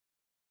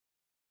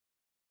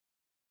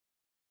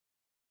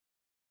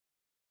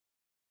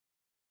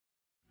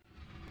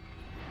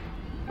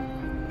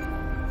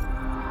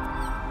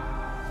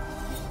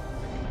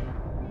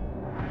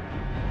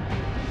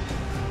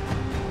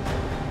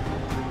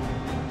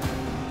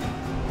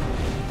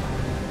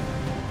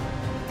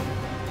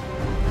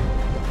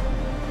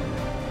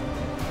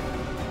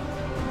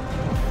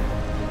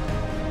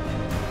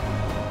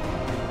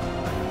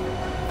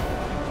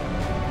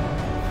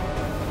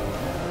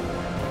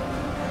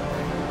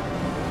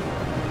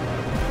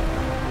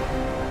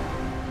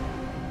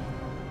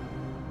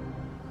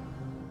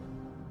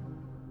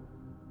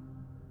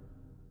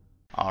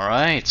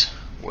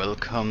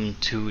welcome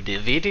to the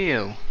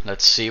video.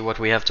 Let's see what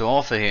we have to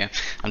offer here.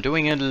 I'm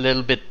doing it a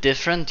little bit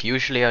different.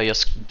 Usually I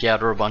just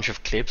gather a bunch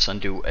of clips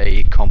and do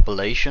a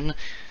compilation,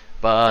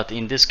 but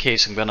in this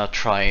case I'm gonna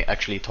try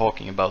actually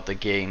talking about the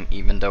game,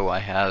 even though I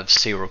have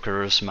zero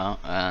charisma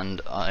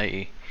and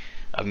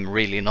I'm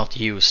really not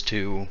used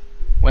to,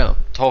 well,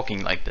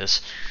 talking like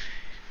this.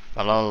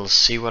 But I'll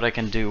see what I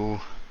can do.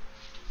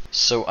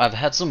 So I've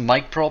had some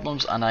mic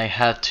problems and I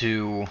had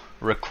to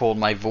record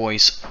my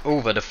voice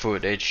over the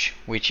footage,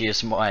 which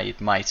is why it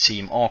might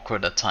seem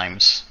awkward at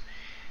times.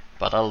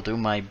 But I'll do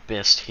my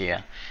best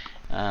here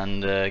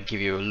and give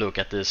you a look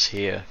at this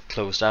here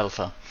closed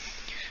alpha.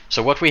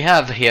 So what we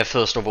have here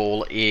first of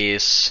all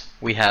is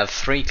we have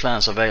 3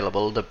 clans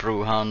available, the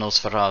Bruja,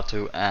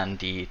 Nosferatu and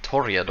the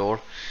Toreador.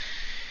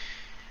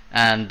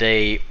 And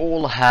they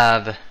all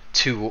have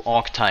 2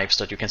 archetypes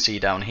that you can see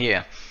down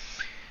here.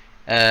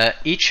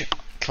 Each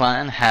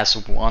clan has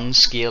one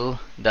skill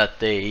that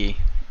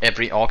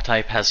every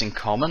archetype has in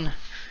common,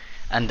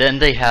 and then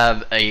they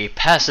have a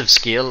passive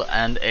skill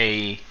and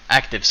a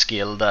active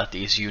skill that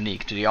is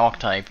unique to the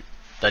archetype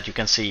that you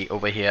can see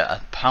over here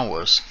at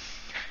powers.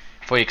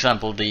 For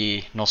example,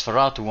 the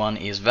Nosferatu one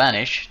is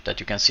Vanish, that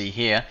you can see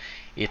here.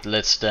 It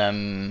lets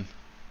them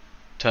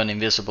turn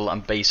invisible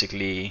and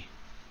basically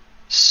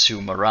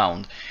zoom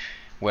around,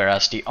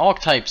 whereas the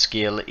archetype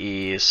skill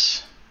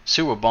is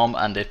Sewer Bomb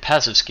and the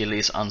passive skill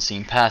is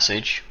Unseen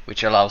Passage,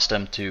 which allows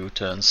them to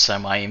turn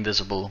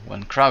semi-invisible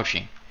when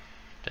crouching,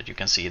 that you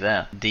can see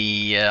there.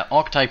 The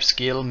archetype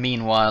skill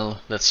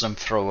meanwhile lets them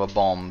throw a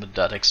bomb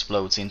that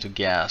explodes into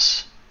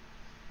gas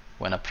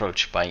when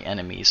approached by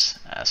enemies,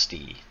 as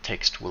the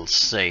text will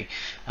say.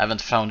 I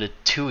haven't found it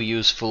too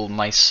useful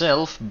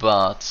myself,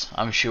 but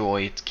I'm sure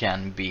it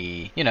can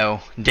be, you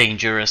know,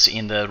 dangerous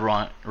in the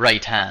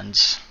right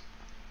hands.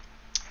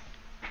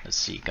 Let's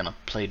see, gonna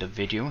play the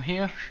video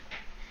here.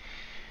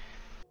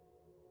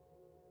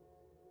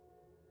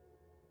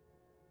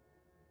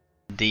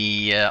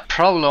 The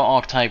Prowler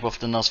archetype of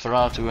the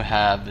Nosferatu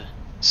have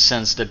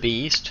Sense the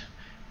Beast,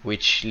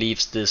 which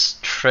leaves this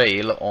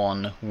trail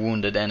on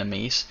wounded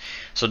enemies.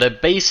 So they're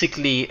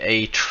basically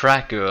a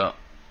tracker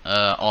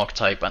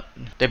archetype.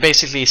 They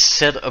basically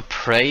set a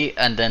prey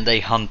and then they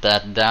hunt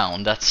that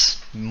down.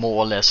 That's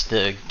more or less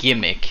the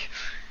gimmick.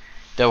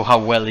 Though how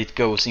well it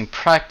goes in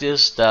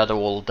practice, that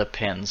all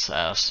depends,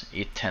 as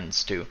it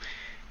tends to.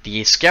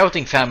 The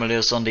Scouting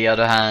Familiars, on the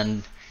other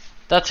hand,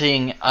 that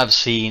thing I've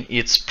seen,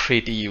 it's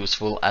pretty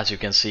useful. As you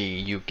can see,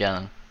 you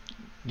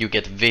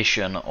get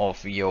vision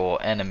of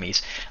your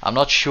enemies. I'm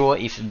not sure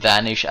if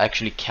Vanish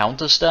actually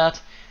counters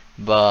that,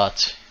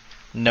 but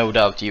no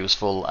doubt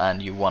useful,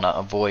 and you wanna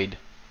avoid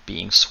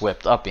being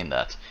swept up in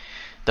that.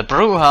 The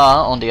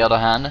Bruja, on the other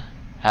hand,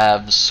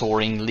 have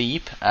Soaring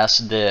Leap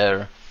as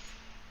their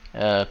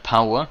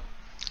power.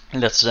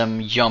 Lets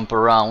them jump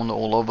around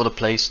all over the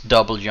place,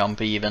 double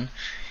jump even.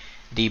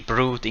 The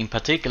Brute in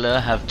particular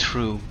have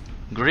True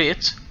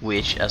Grit,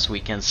 which, as we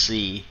can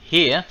see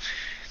here,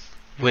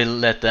 will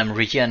let them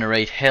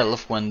regenerate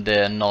health when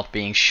they're not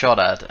being shot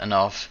at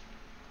enough.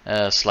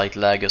 Slight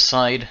lag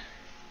aside,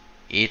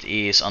 it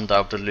is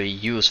undoubtedly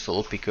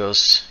useful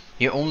because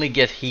you only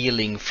get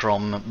healing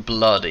from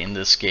blood in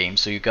this game,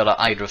 so you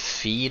gotta either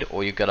feed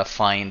or you gotta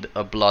find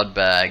a blood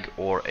bag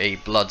or a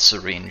blood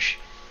syringe,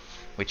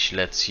 which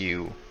lets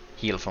you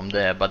heal from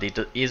there, but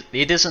it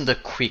isn't a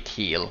quick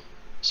heal,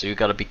 so you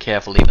gotta be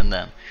careful even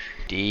then.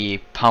 The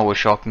Power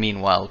Shock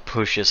meanwhile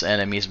pushes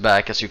enemies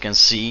back, as you can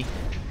see,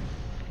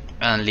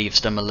 and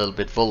leaves them a little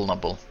bit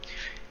vulnerable.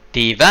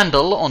 The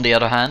Vandal, on the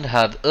other hand,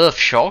 have Earth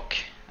Shock,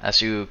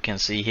 as you can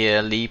see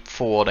here, leap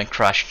forward and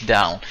crash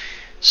down.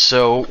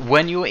 So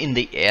when you're in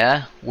the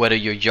air, whether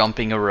you're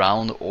jumping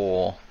around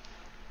or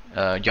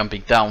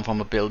jumping down from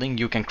a building,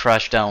 you can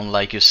crash down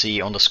like you see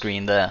on the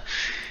screen there,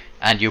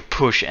 and you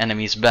push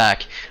enemies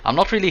back. I'm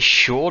not really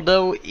sure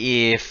though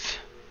if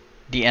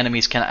the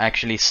enemies can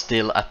actually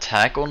still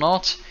attack or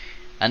not,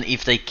 and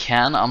if they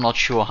can, I'm not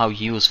sure how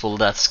useful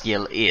that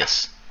skill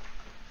is.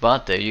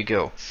 But there you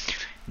go.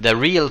 The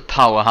real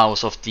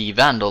powerhouse of the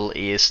Vandal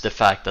is the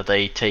fact that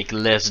they take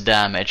less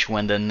damage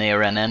when they're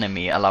near an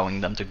enemy, allowing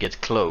them to get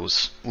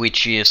close,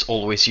 which is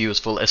always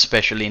useful,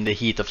 especially in the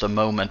heat of the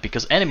moment,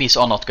 because enemies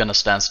are not gonna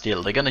stand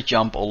still. They're gonna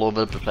jump all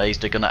over the place,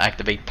 they're gonna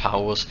activate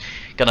powers,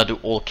 gonna do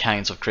all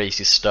kinds of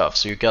crazy stuff,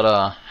 so you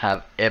gotta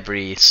have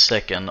every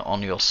second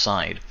on your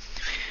side.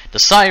 The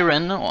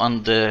Siren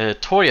on the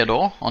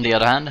Toreador, on the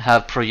other hand,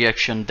 have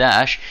Projection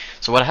Dash.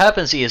 So what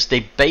happens is they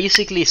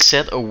basically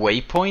set a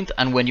waypoint,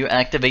 and when you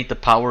activate the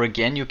power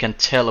again, you can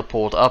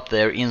teleport up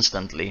there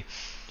instantly,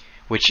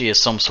 which is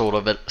some sort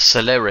of a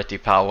celerity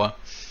power,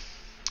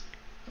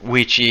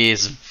 which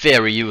is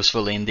very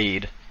useful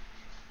indeed,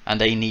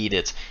 and they need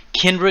it.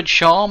 Kindred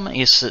Charm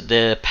is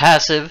the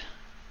passive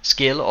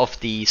skill of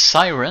the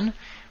Siren,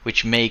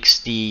 which makes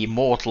the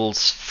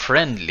mortals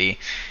friendly.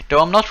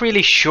 Though I'm not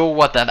really sure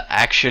what that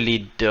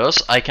actually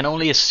does. I can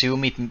only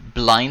assume it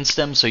blinds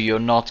them so you're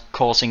not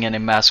causing any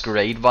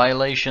Masquerade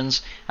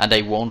violations, and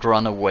they won't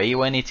run away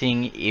or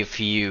anything if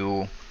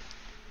you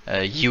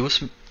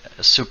use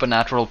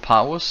supernatural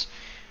powers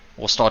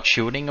or start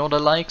shooting or the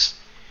likes,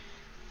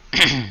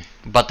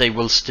 but they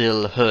will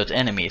still hurt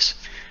enemies.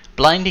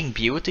 Blinding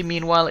Beauty,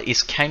 meanwhile,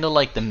 is kind of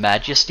like the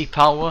Majesty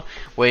power,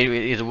 where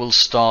it will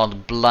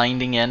start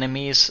blinding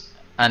enemies,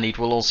 and it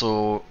will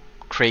also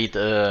create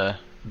a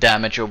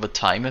damage over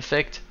time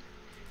effect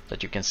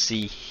that you can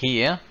see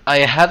here. I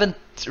haven't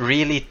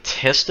really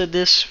tested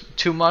this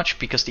too much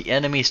because the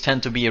enemies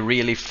tend to be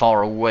really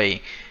far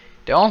away.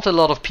 There aren't a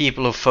lot of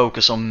people who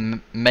focus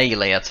on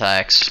melee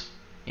attacks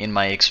in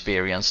my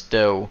experience,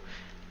 though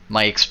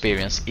my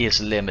experience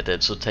is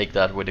limited, so take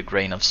that with a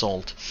grain of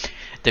salt.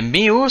 The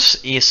Muse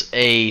is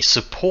a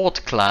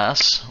support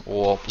class,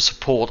 or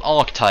support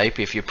archetype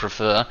if you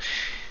prefer.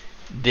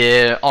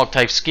 The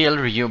archetype skill,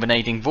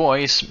 Rejuvenating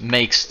Voice,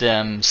 makes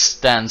them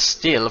stand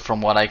still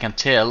from what I can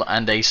tell,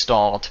 and they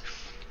start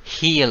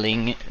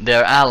healing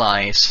their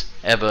allies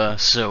ever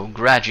so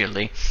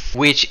gradually,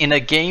 which in a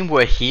game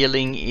where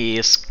healing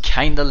is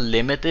kinda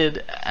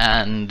limited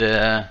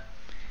and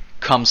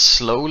comes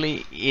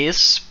slowly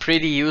is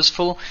pretty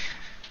useful.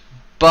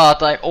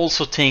 But I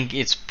also think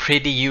it's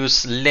pretty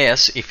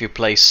useless if you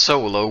play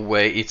solo,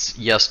 where it's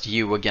just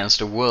you against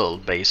the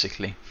world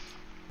basically.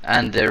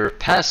 And their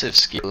passive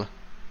skill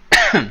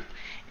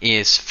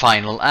is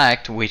Final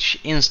Act, which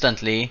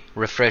instantly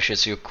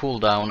refreshes your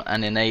cooldown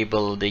and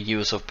enable the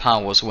use of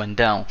powers when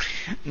down.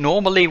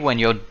 Normally when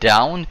you're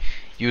down,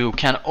 you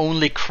can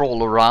only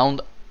crawl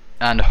around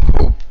and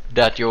hope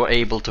that you're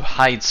able to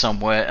hide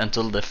somewhere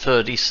until the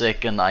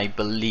 30-second, I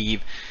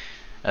believe,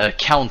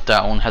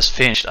 countdown has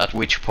finished, at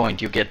which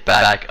point you get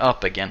back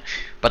up again.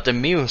 But the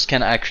Muse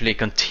can actually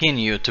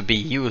continue to be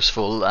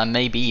useful and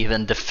maybe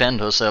even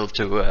defend herself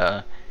to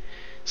a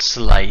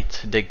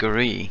slight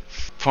degree.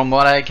 From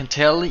what I can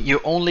tell, you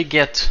only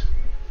get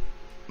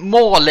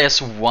more or less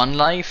one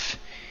life.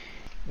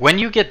 When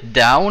you get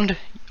downed,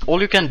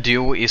 all you can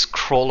do is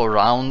crawl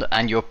around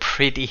and you're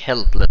pretty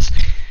helpless.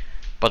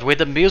 But with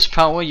the Muse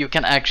power you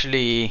can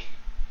actually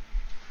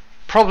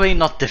probably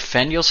not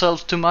defend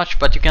yourself too much,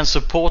 but you can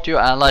support your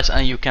allies,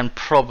 and you can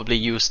probably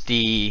use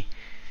the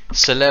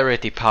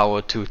celerity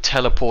power to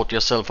teleport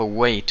yourself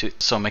away to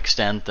some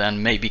extent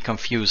and maybe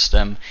confuse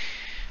them,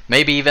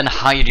 maybe even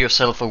hide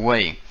yourself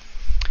away.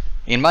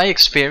 In my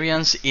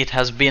experience it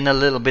has been a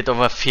little bit of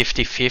a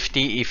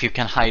 50-50 if you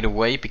can hide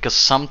away, because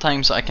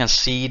sometimes I can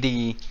see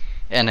the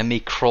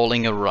enemy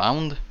crawling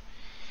around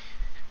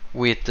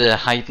with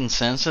heightened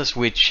senses,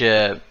 which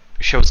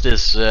shows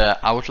this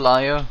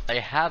outlier. I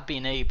have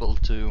been able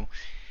to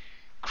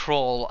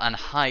crawl and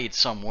hide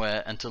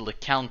somewhere until the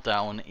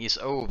countdown is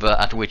over,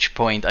 at which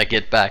point I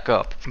get back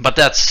up. But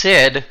that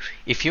said,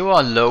 if you are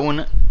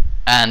alone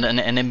and an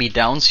enemy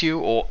downs you,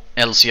 or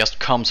else just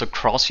comes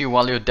across you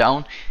while you're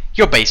down,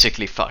 you're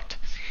basically fucked.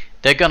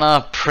 They're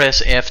gonna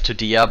press F to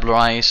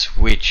Diabolize,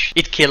 which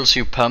it kills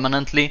you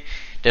permanently.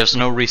 There's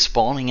no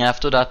respawning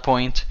after that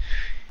point,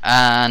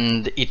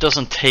 and it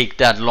doesn't take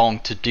that long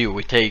to do.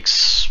 It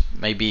takes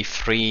maybe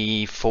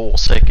 3-4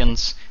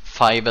 seconds,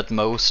 5 at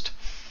most,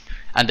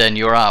 and then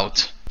you're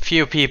out.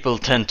 Few people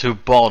tend to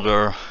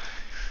bother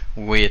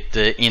with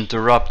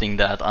interrupting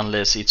that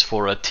unless it's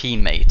for a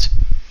teammate.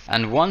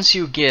 And once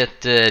you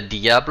get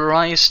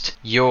Diabolized,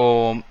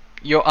 you're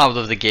out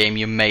of the game.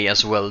 You may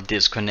as well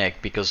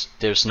disconnect, because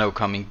there's no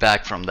coming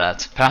back from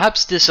that.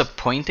 Perhaps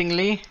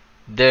disappointingly,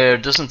 there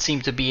doesn't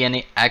seem to be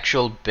any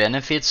actual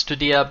benefits to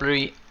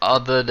Diablerie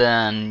other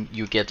than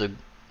you get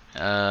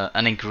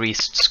an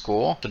increased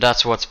score. So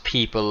that's what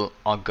people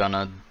are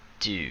gonna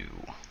do.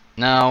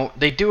 Now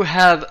they do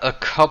have a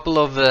couple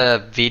of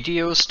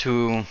videos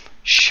to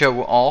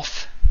show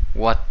off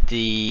what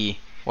the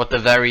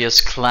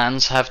various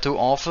clans have to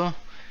offer,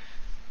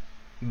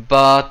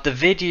 but the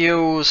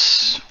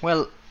videos,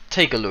 well,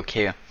 take a look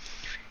here.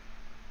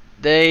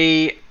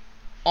 They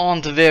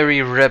aren't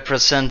very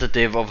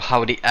representative of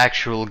how the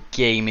actual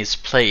game is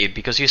played,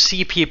 because you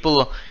see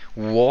people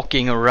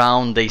walking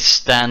around, they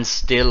stand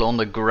still on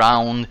the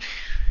ground,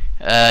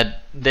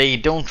 they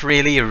don't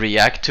really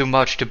react too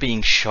much to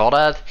being shot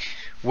at,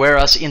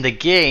 whereas in the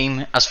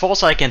game, as far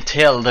as I can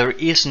tell, there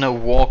is no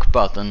walk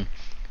button,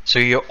 so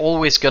you're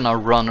always gonna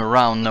run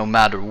around no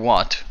matter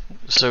what,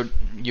 so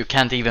you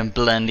can't even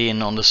blend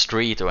in on the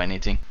street or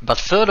anything. But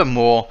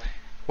furthermore,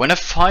 when a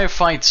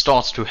firefight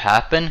starts to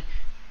happen,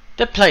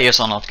 the players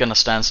are not gonna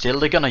stand still.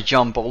 They're gonna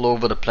jump all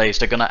over the place,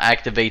 they're gonna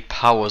activate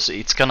powers,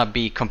 it's gonna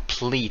be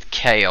complete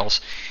chaos.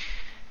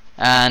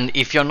 And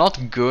if you're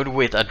not good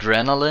with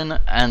adrenaline,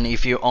 and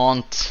if you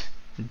aren't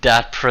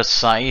that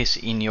precise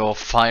in your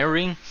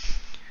firing,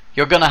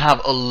 you're gonna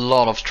have a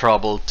lot of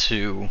trouble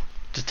to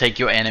take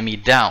your enemy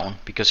down,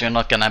 because you're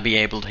not gonna be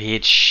able to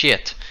hit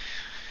shit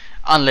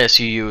unless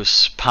you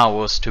use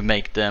powers to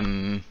make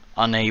them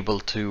unable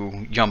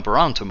to jump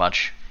around too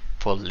much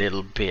for a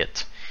little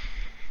bit.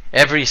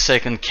 Every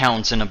second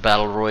counts in a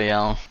battle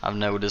royale, I've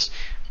noticed,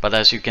 but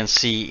as you can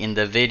see in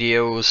the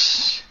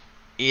videos,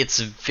 it's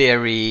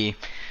very,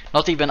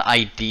 not even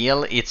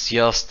ideal, it's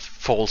just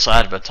false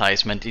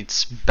advertisement,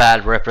 it's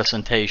bad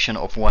representation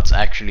of what's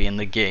actually in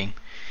the game.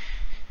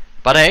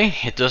 But hey,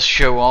 it does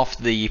show off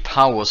the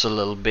powers a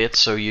little bit,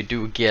 so you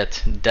do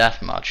get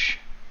that much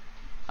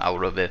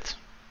out of it.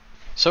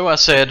 So I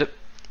said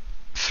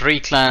 3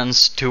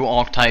 clans, 2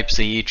 archetypes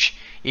each.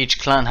 Each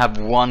clan have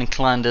 1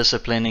 clan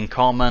discipline in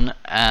common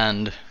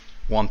and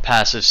 1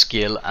 passive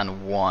skill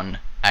and 1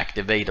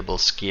 activatable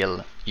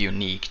skill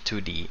unique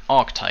to the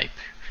archetype.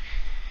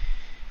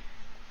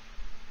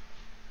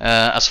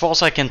 As far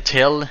as I can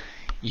tell,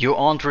 you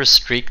aren't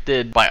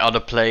restricted by other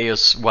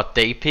players what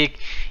they pick.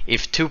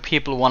 If 2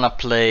 people wanna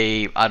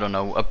play, I don't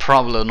know, a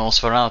Prowler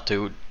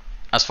Nosferatu,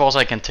 as far as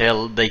I can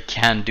tell, they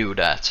can do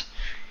that.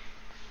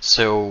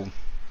 So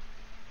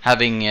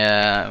having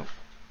a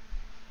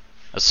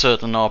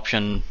certain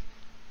option,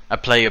 a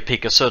player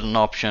pick a certain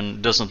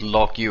option, doesn't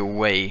lock you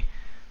away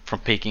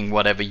from picking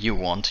whatever you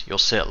want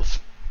yourself.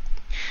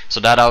 So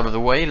that out of the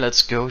way,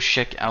 let's go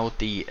check out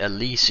the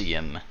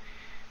Elysium.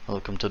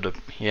 Welcome to the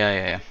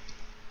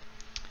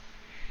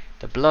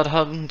the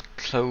Bloodhunt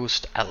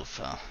Closed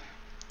Alpha.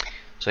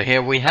 So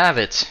here we have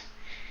it.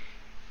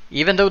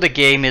 Even though the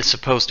game is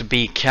supposed to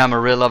be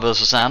Camarilla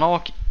versus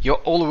Anarch, you're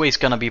always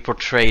gonna be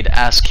portrayed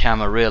as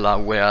Camarilla,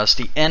 whereas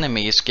the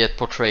enemies get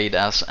portrayed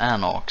as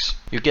Anarchs.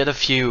 You get a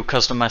few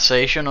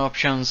customization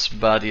options,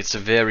 but it's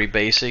very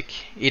basic.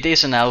 It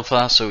is an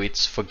alpha, so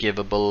it's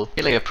forgivable. What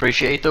I really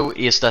appreciate though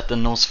is that the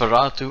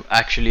Nosferatu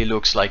actually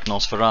looks like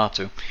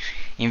Nosferatu.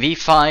 In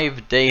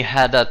V5 they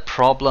had that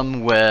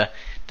problem where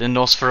the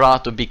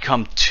Nosferatu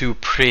become too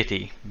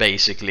pretty,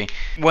 basically.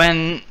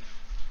 When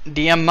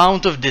the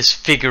amount of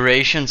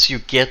disfigurations you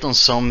get on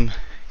some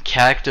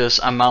characters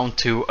amount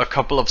to a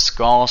couple of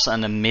scars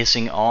and a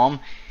missing arm,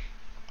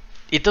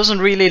 it doesn't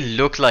really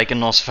look like a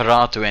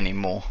Nosferatu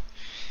anymore.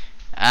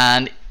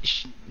 And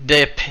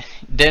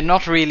they're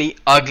not really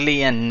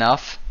ugly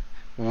enough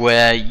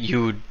where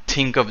you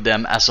think of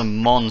them as a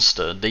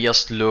monster. They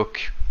just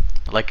look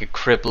like a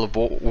crippled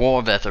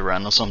war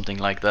veteran or something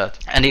like that.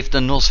 And if the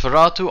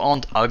Nosferatu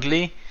aren't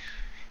ugly,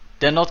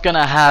 they're not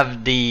gonna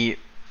have the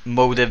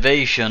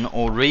motivation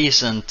or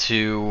reason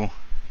to,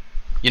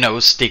 you know,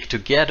 stick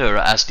together,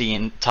 as the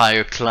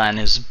entire clan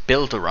is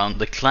built around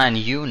the clan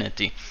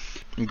unity.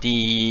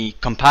 The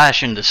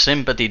compassion, the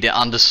sympathy, the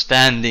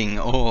understanding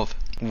of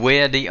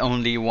we're the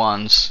only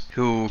ones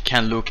who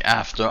can look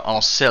after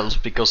ourselves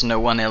because no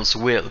one else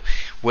will.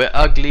 We're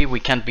ugly, we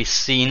can't be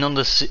seen on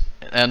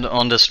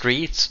the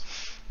streets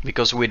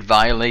because we'd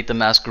violate the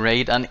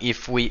Masquerade, and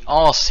if we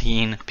are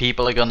seen,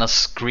 people are gonna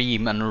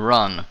scream and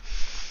run.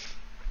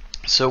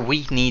 So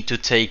we need to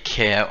take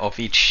care of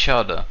each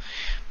other.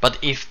 But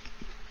if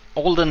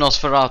all the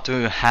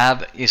Nosferatu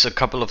have is a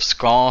couple of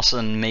scars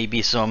and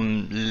maybe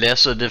some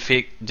lesser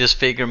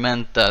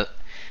disfigurement that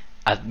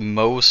at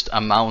most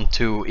amount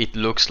to, it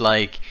looks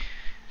like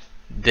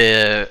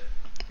they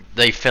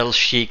fell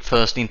cheek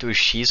first into a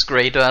cheese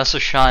grater as a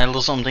child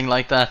or something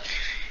like that,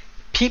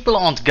 people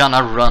aren't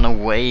gonna run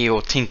away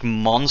or think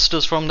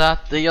monsters from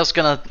that. They're just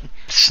gonna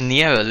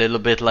sneer a little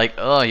bit like,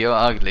 oh, you're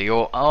ugly,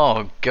 or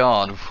oh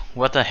god,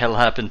 what the hell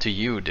happened to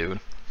you,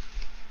 dude?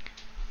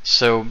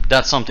 So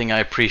that's something I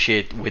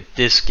appreciate with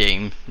this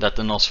game, that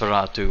the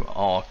Nosferatu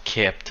are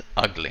kept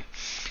ugly.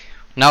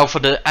 Now for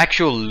the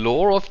actual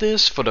lore of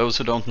this, for those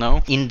who don't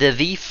know, in the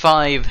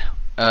V5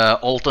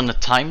 alternate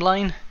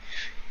timeline,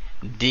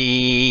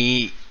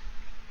 the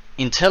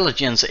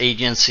intelligence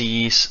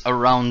agencies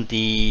around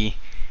the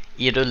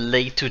either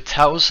late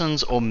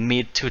 2000s or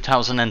mid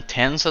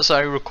 2010s, as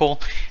I recall,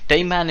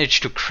 they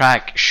managed to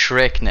crack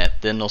ShrekNet,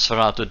 the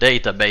Nosferatu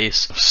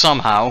database,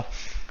 somehow.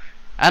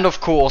 And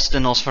of course the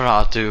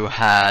Nosferatu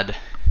had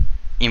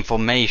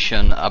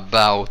information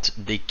about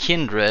the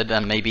kindred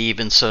and maybe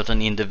even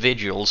certain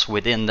individuals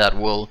within that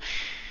world.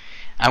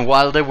 And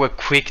while they were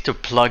quick to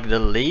plug the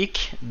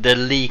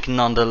leak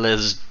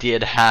nonetheless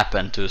did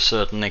happen to a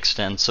certain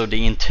extent. So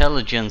the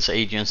intelligence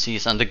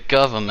agencies and the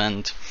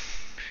government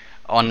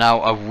are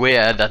now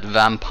aware that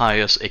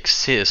vampires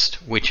exist,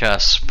 which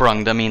has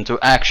sprung them into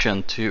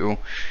action to,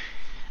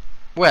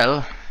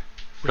 well,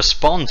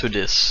 respond to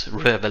this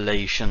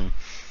revelation.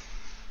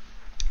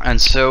 And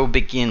so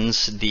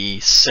begins the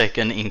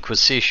Second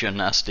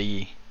Inquisition, as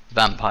the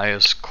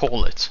vampires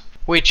call it,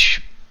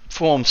 which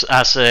forms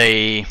as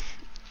a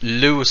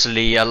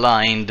loosely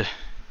aligned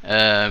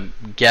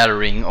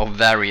gathering of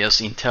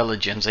various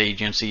intelligence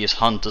agencies,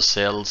 hunter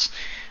cells,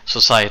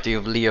 Society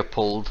of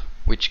Leopold,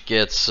 which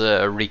gets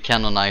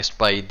recanonized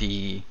by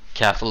the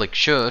Catholic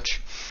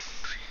Church,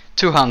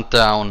 to hunt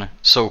down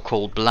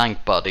so-called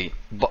blank bodies,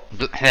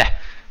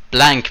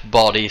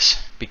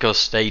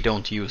 because they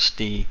don't use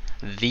the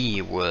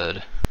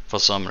word for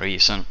some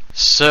reason.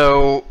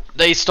 So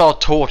they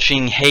start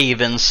torching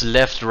havens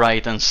left,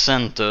 right and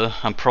center,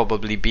 and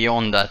probably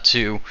beyond that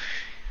too.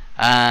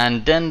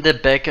 And then the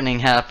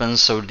beckoning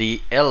happens, so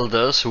the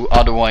elders, who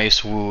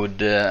otherwise would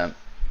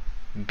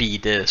be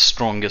the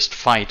strongest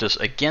fighters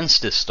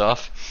against this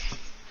stuff,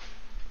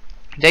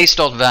 they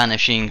start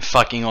vanishing,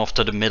 fucking off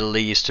to the Middle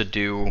East to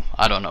do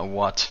I don't know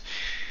what.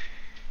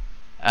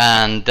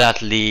 And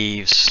that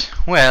leaves,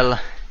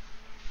 well,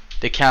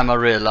 the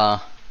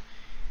Camarilla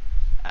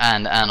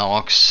and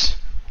Anarchs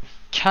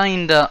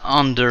kinda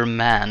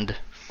undermanned.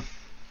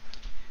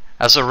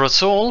 As a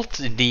result,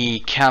 the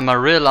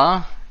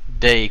Camarilla,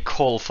 they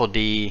call for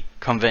the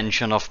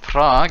Convention of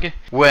Prague,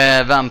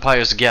 where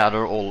vampires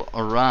gather all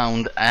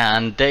around,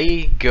 and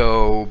they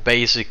go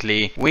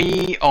basically,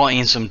 we are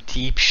in some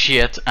deep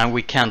shit and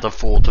we can't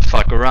afford to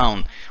fuck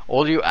around.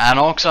 All you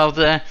anarchs out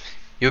there,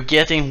 you're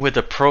getting with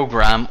the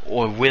program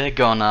or we're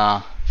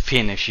gonna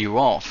finish you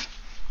off.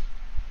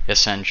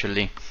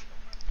 Essentially.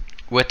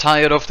 We're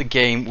tired of the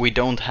game, we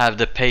don't have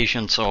the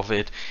patience of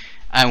it,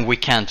 and we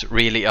can't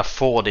really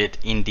afford it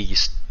in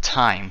these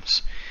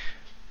times.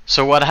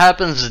 So what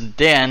happens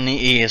then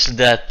is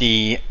that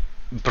the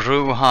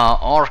Bruja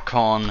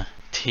Archon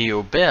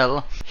Theo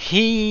Bell,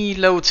 he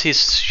loads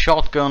his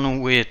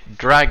shotgun with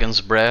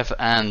Dragon's Breath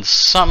and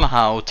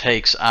somehow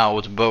takes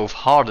out both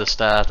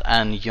Hardestat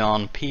and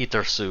Jan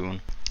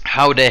Petersoon.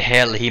 How the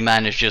hell he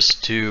manages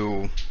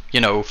to, you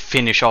know,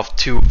 finish off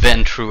two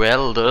Ventru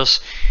Elders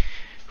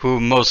who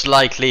most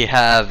likely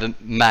have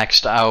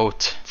maxed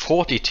out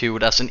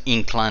Fortitude as an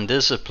incline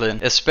discipline,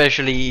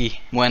 especially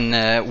when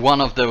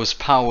one of those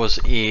powers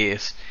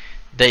is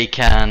they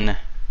can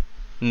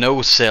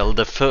no-sell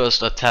the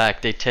first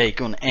attack they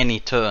take on any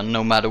turn,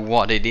 no matter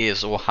what it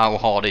is or how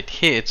hard it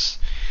hits.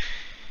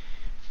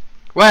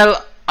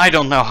 Well, I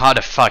don't know how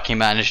the fuck he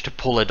managed to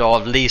pull it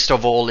off, least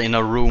of all in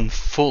a room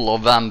full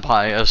of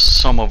vampires,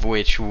 some of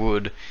which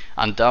would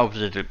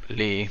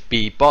undoubtedly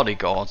be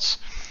bodyguards.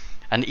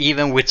 And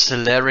even with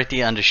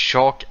celerity and the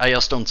shock, I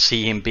just don't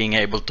see him being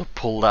able to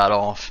pull that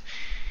off.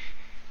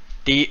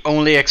 The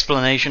only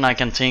explanation I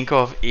can think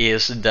of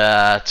is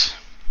that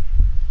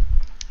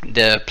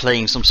they're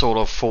playing some sort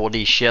of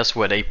 4D chess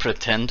where they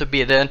pretend to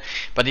be dead,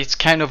 but it's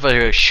kind of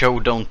a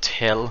show don't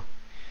tell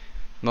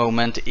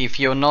moment. If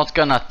you're not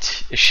gonna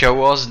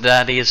show us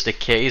that is the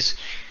case,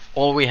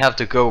 all we have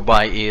to go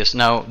by is,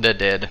 no, they're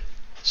dead.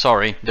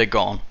 Sorry, they're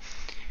gone.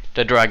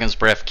 The Dragon's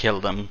Breath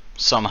killed them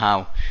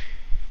somehow.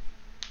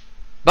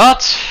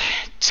 But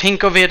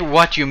think of it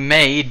what you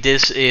may,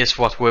 this is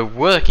what we're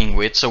working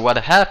with. So what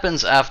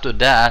happens after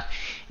that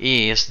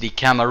is the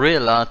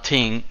Camarilla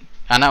thing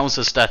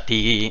announces that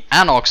the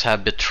Anarchs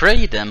have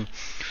betrayed them,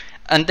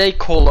 and they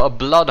call a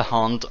blood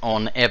hunt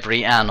on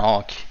every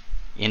Anarch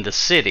in the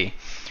city.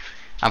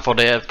 And for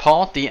their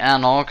part, the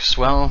Anarchs,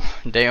 well,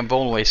 they have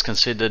always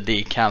considered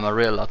the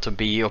Camarilla to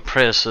be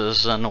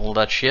oppressors and all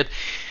that shit.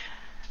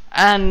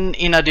 And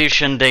in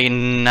addition, they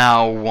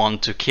now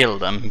want to kill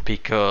them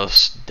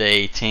because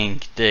they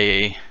think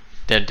they're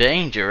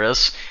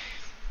dangerous.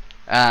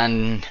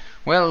 And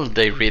well,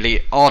 they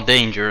really are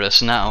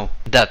dangerous now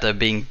that they're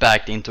being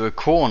backed into a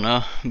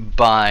corner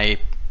by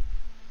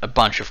a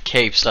bunch of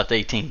capes that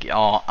they think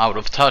are out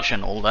of touch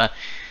and all that.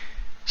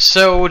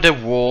 So the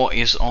war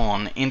is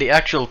on. In the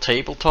actual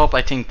tabletop,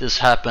 I think this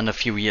happened a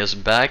few years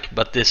back,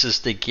 but this is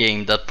the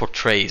game that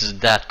portrays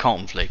that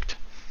conflict.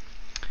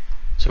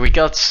 So we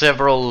got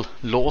several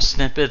lore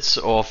snippets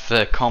of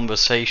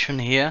conversation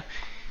here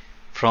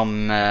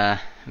from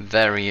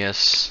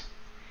various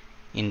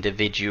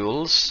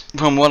individuals.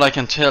 From what I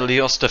can tell,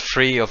 just the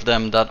three of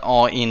them that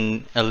are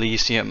in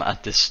Elysium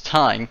at this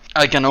time.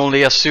 I can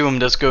only assume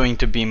there's going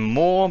to be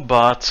more,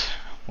 but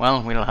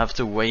well, we'll have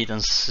to wait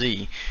and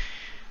see.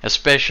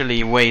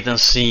 Especially wait and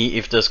see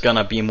if there's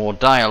gonna be more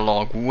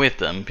dialogue with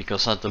them,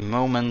 because at the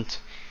moment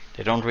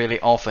they don't really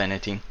offer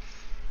anything.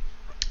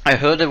 I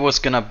heard there was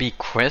gonna be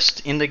quest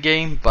in the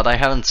game, but I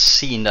haven't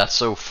seen that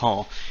so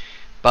far.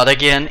 But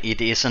again, it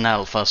is an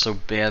alpha, so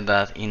bear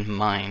that in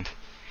mind.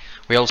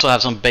 We also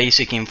have some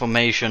basic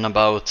information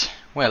about,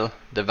 well,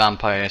 the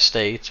vampire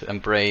state,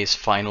 embrace,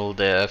 final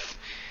death,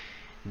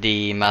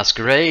 the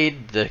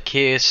masquerade, the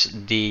kiss,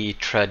 the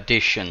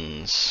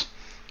traditions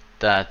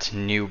that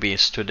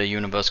newbies to the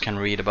universe can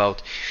read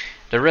about.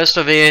 The rest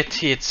of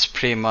it, it's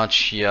pretty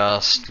much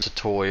just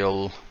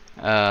tutorial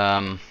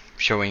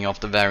showing off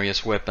the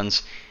various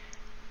weapons.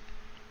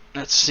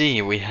 Let's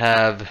see, we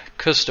have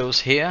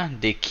Custos here,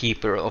 the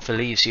Keeper of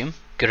Elysium.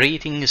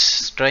 Greetings,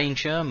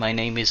 stranger, my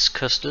name is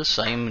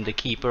Custos, I am the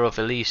Keeper of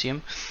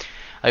Elysium.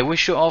 I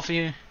wish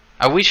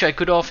I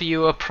could offer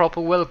you a proper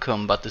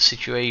welcome, but the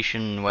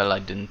situation, well, I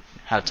didn't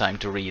have time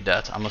to read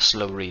that. I'm a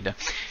slow reader.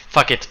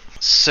 Fuck it.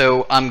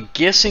 So I'm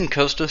guessing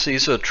Custos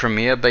is a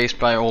Tremere based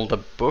by all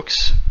the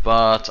books,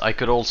 but I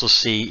could also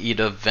see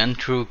either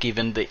Ventru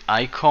given the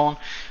icon,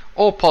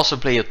 or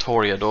possibly a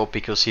Toreador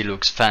because he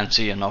looks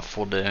fancy enough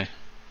for the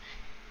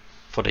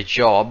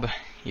job,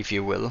 if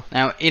you will.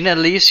 Now in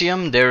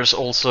Elysium there's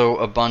also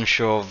a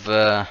bunch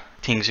of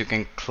things you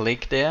can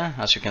click there,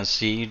 as you can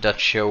see, that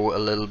show a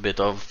little bit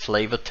of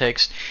flavor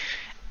text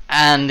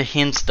and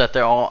hints that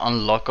there are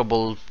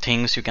unlockable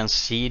things you can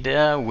see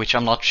there, which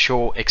I'm not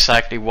sure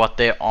exactly what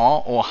they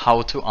are or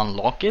how to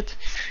unlock it.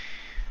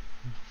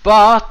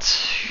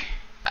 But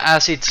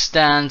as it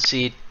stands,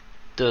 it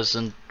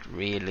doesn't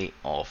really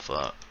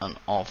offer an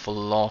awful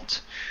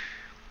lot.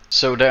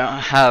 So they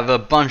have a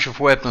bunch of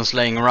weapons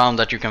laying around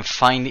that you can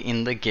find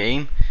in the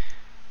game,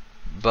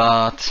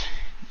 but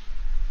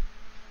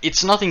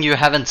it's nothing you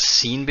haven't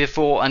seen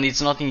before, and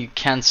it's nothing you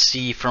can't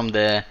see from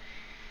the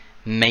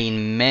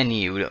main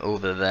menu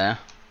over there.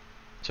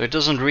 So it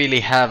doesn't really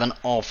have an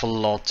awful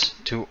lot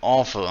to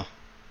offer.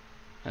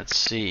 Let's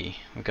see,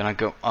 we're gonna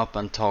go up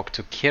and talk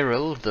to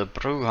Kirill, the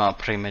Bruja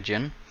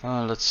Primogen.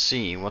 Let's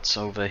see what's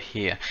over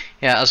here.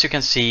 Yeah, as you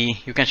can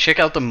see, you can check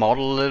out the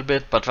model a little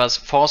bit, but as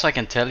far as I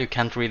can tell, you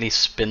can't really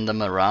spin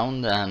them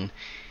around, and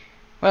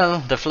well,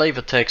 the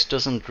flavor text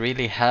doesn't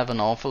really have an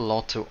awful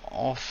lot to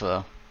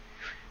offer.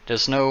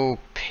 There's no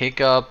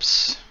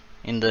pickups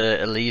in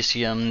the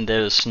Elysium,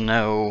 there's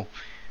no...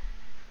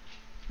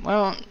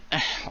 Well,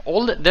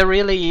 all that there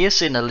really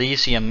is in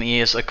Elysium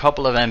is a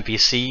couple of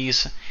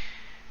NPCs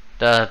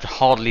that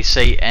hardly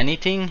say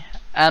anything,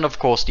 and of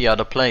course the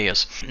other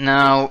players.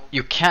 Now,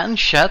 you can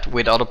chat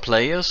with other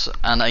players,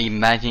 and I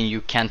imagine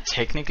you can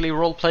technically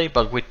roleplay,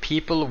 but with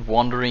people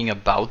wandering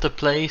about the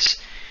place,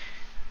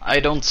 I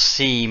don't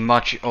see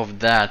much of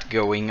that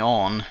going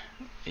on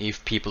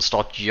if people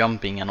start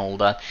jumping and all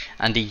that.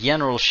 And the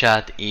general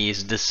chat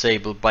is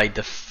disabled by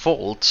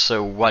default,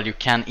 so while you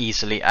can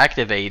easily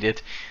activate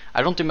it,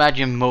 I don't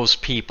imagine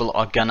most people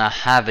are gonna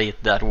have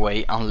it that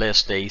way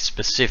unless they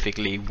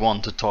specifically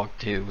want to talk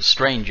to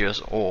strangers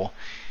or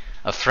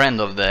a friend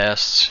of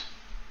theirs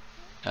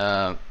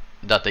that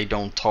they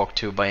don't talk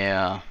to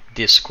by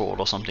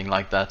Discord or something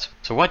like that.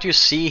 So what you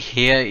see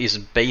here is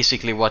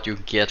basically what you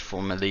get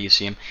from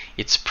Elysium.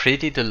 It's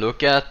pretty to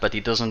look at, but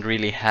it doesn't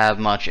really have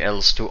much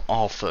else to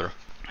offer.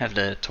 I have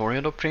the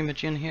Toreador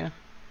Primogen here.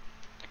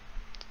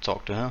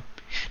 Talk to her.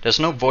 There's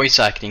no voice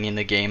acting in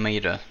the game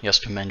either,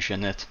 just to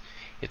mention it.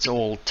 It's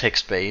all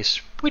text-based,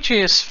 which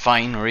is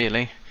fine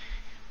really.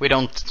 We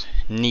don't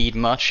need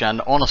much, and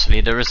honestly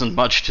there isn't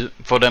much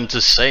for them to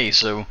say,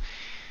 so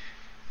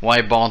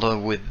why bother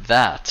with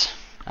that?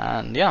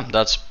 And yeah,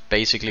 that's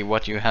basically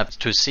what you have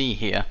to see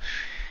here.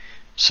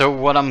 So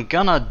what I'm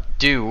gonna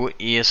do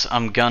is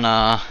I'm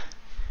gonna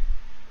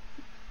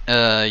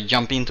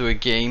jump into a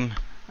game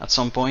at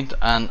some point,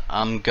 and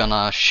I'm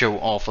gonna show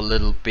off a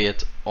little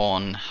bit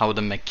on how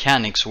the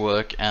mechanics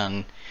work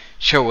and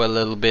show a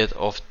little bit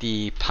of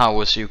the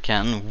powers you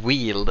can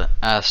wield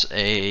as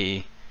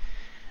a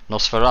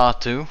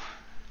Nosferatu,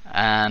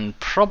 and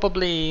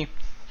probably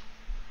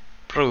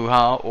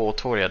Bruja or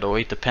Toreador.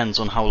 It depends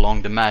on how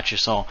long the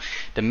matches are.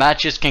 The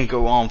matches can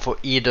go on for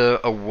either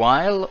a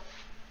while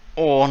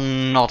or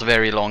not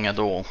very long at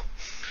all.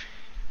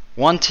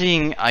 One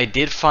thing I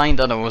did find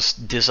that I was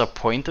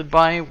disappointed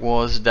by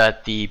was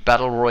that the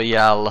Battle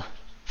Royale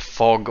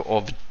Fog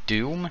of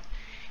Doom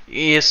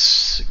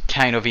is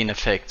kind of in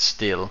effect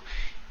still.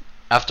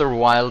 After a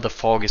while the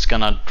fog is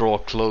gonna draw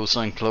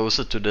closer and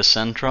closer to the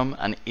centrum,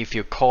 and if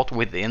you're caught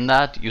within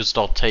that, you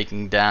start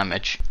taking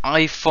damage.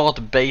 I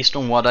thought, based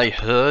on what I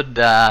heard,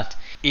 that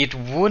it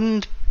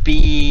wouldn't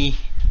be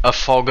a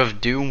Fog of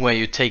Doom where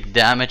you take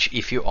damage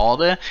if you are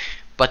there,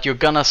 but you're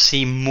gonna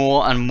see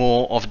more and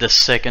more of the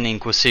Second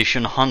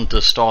Inquisition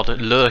hunters start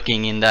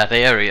lurking in that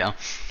area.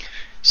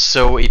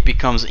 So it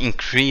becomes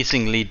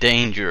increasingly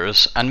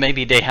dangerous, and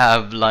maybe they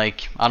have,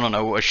 like, I don't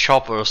know, a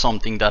shop or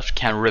something that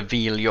can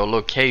reveal your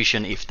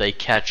location if they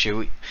catch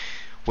you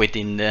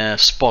within the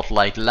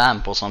spotlight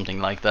lamp or something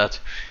like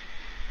that.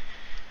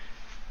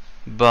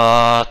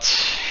 But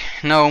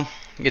no,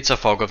 it's a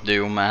Fog of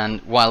Doom,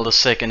 and while the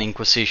Second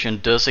Inquisition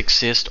does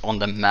exist on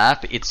the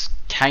map, it's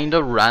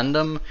kinda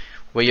random,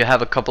 where you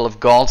have a couple of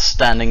guards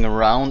standing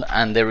around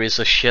and there is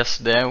a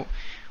chest there,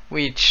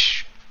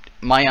 which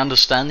my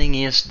understanding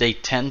is they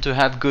tend to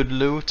have good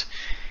loot,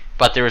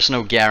 but there is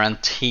no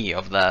guarantee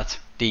of that.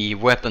 The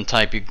weapon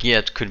type you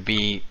get could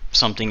be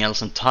something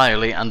else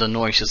entirely, and the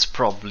noise is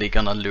probably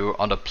gonna lure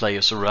other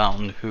players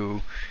around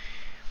who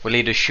will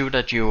either shoot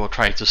at you or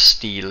try to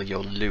steal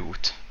your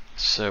loot.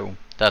 So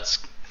that's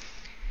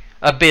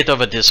a bit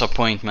of a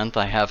disappointment,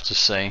 I have to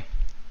say.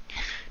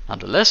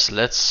 Nonetheless,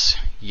 let's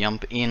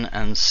jump in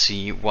and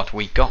see what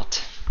we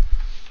got.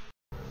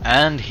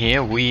 And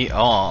here we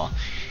are,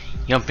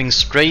 jumping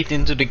straight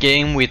into the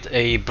game with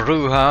a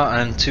Bruja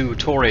and 2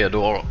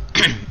 Toreador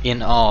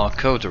in our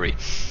coterie.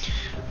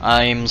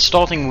 I'm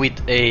starting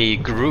with a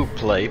group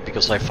play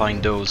because I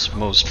find those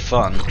most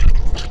fun.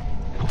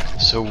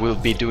 So we'll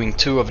be doing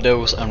 2 of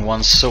those and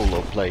 1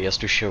 solo play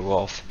just to show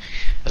off.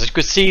 As you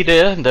could see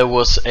there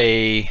was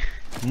a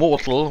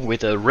mortal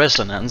with a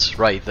resonance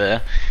right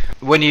there.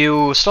 When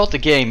you start the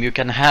game, you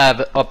can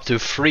have up to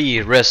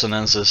 3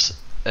 resonances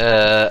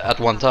at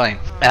one time,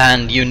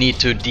 and you need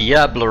to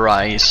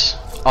diablerize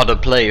other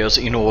players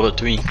in order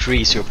to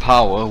increase your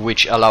power,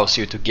 which allows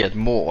you to get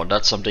more.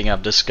 That's something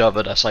I've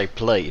discovered as I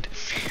played.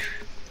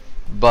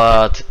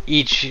 But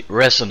each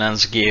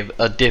resonance gives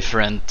a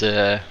different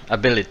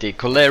ability.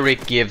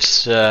 Choleric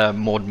gives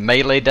more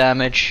melee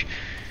damage,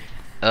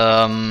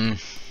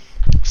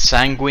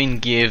 Sanguine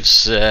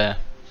gives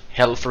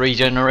health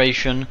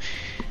regeneration,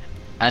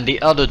 and the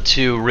other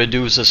 2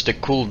 reduces the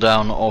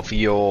cooldown of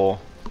your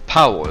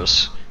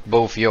powers,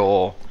 both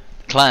your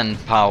clan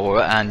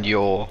power and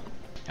your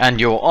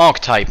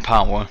archetype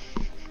power.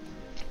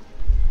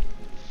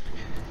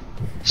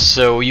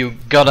 So you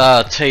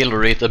gotta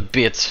tailor it a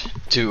bit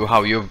to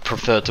how you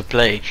prefer to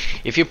play.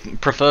 If you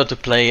prefer to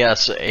play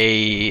as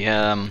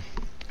a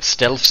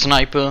stealth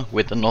sniper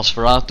with the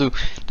Nosferatu,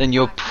 then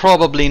you're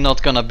probably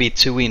not gonna be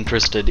too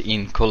interested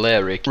in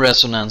Choleric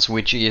Resonance,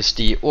 which is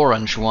the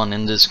orange one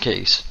in this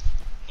case.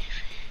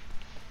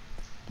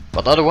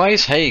 But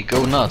otherwise, hey,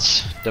 go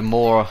nuts. The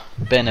more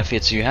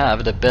benefits you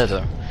have, the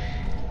better.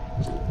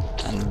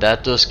 And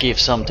that does give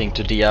something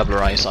to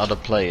diablerize other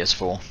players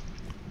for.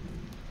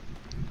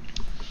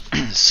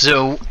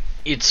 So,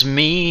 it's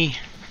me,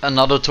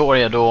 another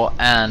Toreador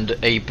and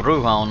a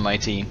Bruja on my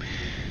team.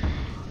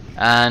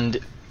 And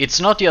it's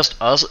not just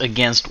us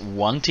against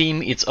one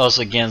team, it's us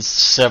against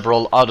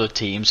several other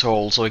teams who are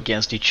also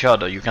against each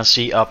other. You can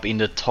see up in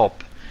the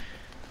top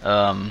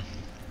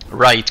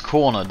right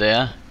corner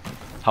there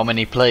how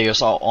many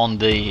players are on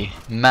the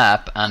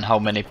map and how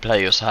many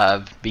players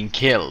have been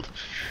killed.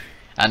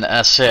 And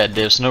as said,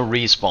 there's no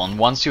respawn.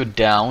 Once you're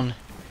down,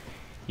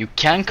 you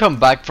can come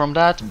back from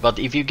that, but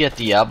if you get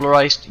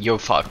diablerized, you're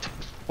fucked.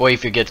 Or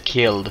if you get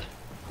killed,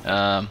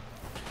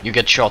 you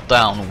get shot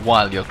down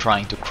while you're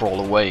trying to crawl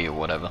away or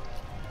whatever,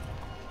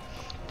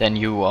 then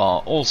you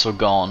are also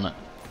gone.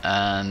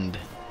 And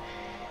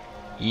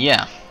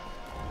yeah.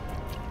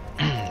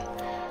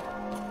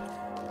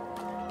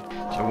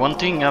 So one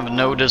thing I've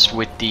noticed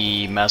with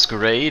the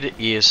Masquerade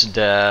is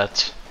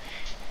that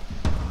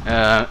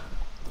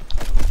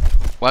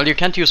while you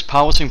can't use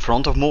powers in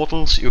front of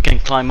mortals, you can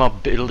climb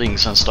up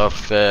buildings and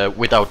stuff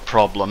without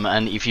problem,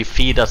 and if you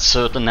feed at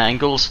certain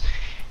angles,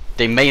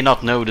 they may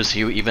not notice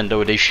you even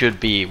though they should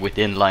be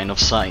within line of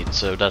sight.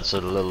 So that's a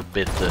little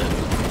bit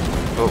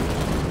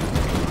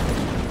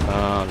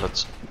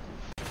let's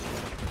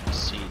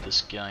see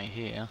this guy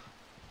here.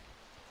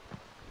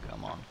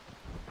 Come on.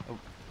 Oh.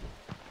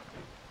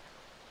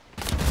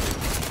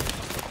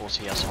 Of course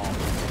he has armor.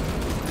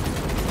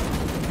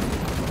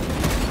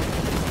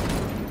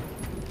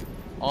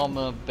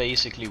 Armor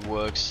basically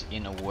works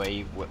in a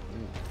way where...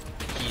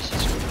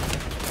 Jesus.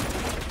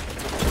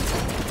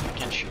 I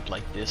can't shoot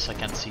like this, I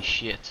can't see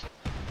shit.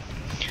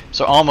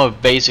 So armor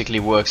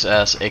basically works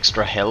as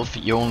extra health.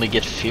 You only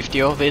get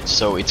 50 of it,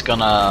 so it's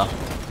gonna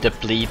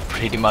deplete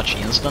pretty much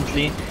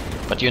instantly.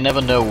 But you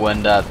never know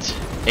when that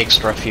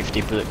extra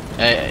 50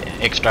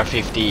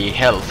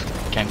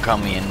 health can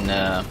come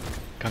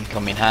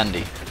in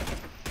handy.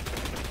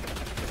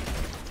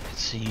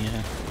 Let's see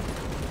here.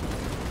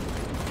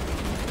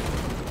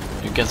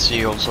 You can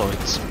see also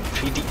it's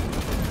pretty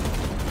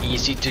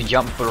easy to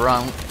jump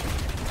around.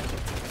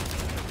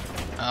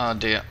 Oh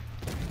dear.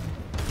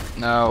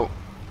 No.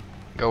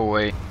 Go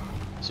away.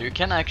 So you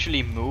can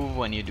actually move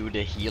when you do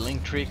the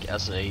healing trick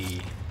as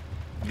a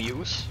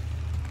muse.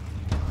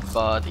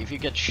 But if you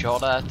get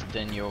shot at,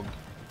 then you're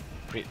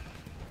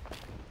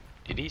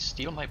Did he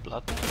steal my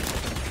blood?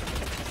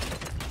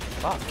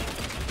 Fuck.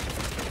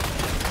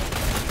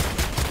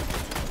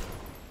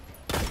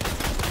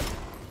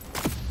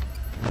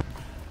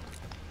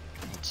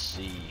 Let's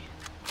see.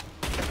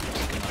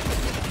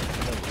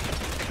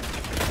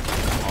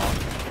 Come on.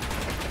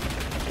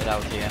 Get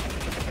out here.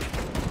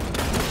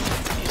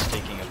 He's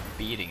taking a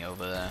beating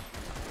over there.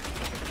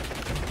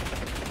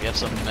 We have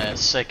some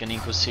second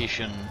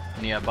Inquisition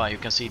nearby. You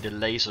can see the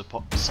laser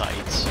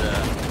sights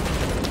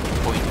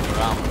pointing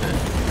around.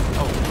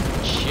 Oh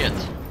shit!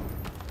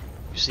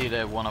 You see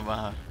there one of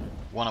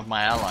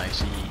my allies.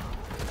 He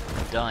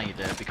died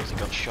there because he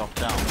got shot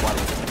down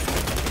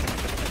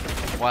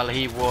while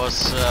he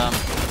was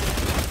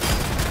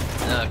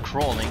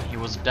crawling. He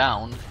was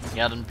down. He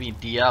hadn't been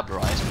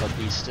diablerized, but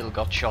he still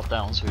got shot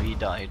down, so he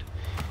died.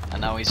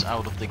 And now he's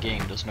out of the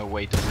game. There's no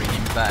way to bring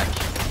him back.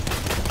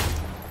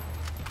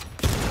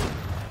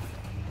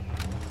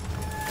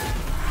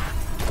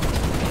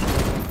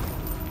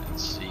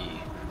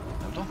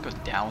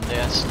 Down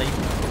there, stay.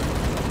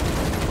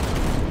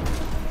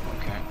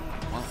 Okay,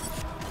 well,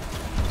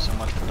 so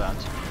much for that.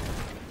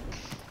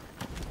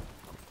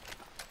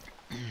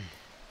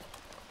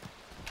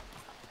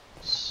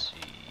 Let's see.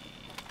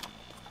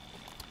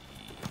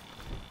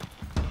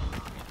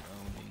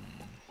 Reloading.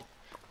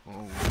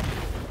 Whoa.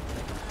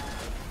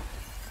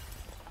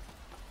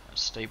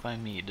 Stay by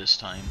me this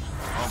time.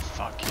 Oh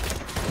fuck.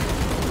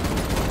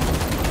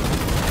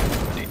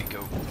 Where did he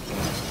go?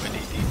 Where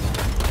did he?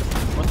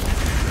 What?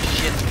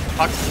 Shit,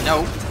 fuck,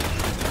 no.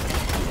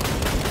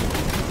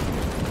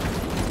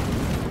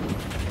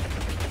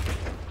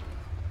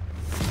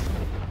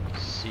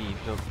 See,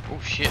 look, oh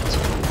shit.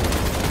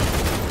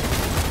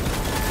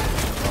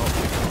 Oh,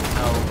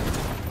 no,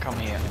 come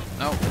here,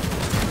 no.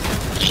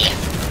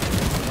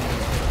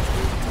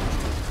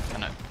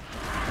 Can I?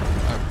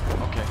 Oh,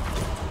 okay.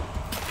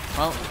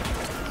 Well,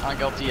 I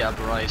got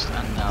diablerized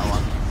and now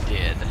I'm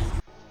dead.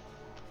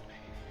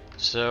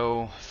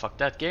 So, fuck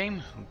that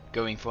game, I'm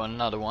going for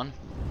another one.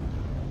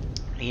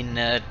 In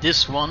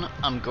this one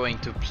I'm going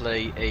to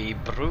play a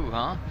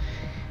Bruja,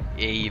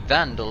 a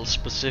Vandal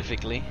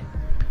specifically,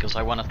 because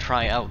I want to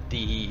try out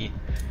the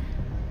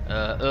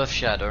Earth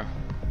Shatter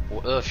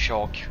or Earth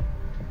Shock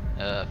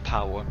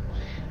power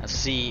and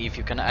see if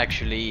you can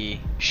actually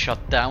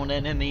shut down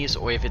enemies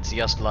or if it's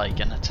just like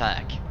an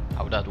attack,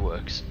 how that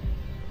works.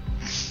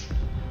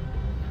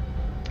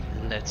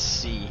 Let's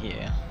see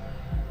here.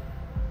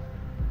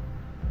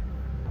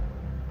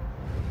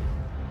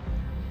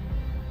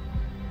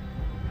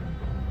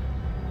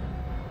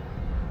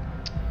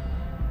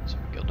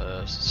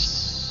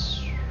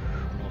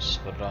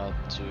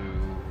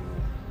 Nosferatu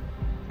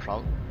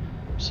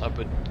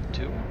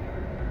Saboteur.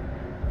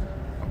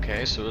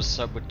 Okay, so a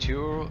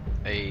Saboteur,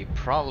 a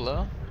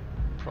Prowler,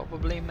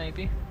 probably,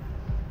 maybe.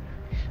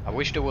 I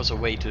wish there was a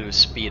way to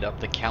speed up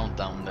the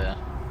countdown there.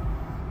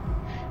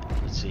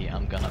 Let's see,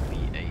 I'm gonna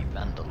be a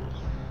Vandal.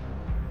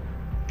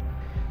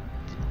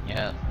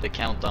 Yeah, the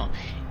countdown.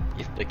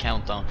 If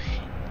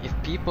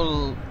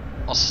people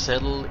are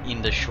settled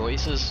in the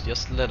choices,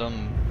 just let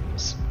them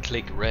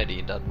click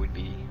ready. That would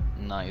be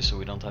nice, so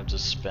we don't have to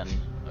spend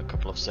a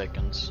couple of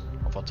seconds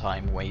of our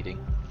time waiting.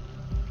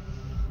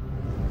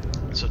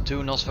 So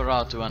 2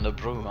 Nosferatu and a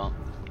Bruja.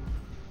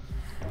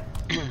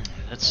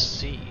 Let's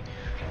see.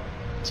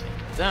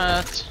 Take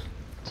that.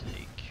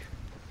 Take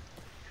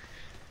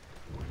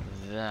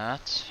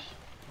that.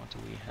 What do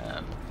we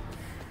have?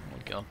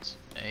 We got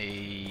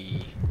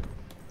a...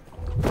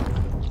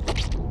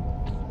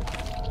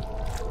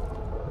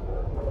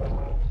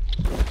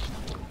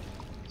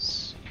 Let's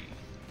see.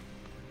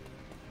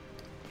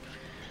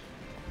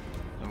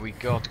 We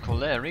got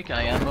Choleric.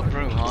 I am a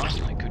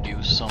Bruja. I could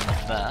use some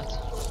of that.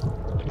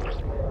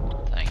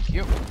 Thank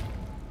you.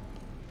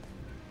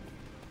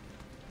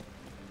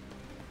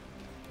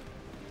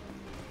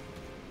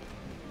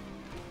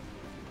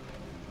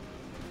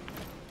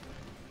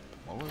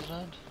 What was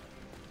that?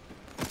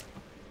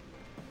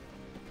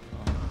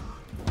 Oh.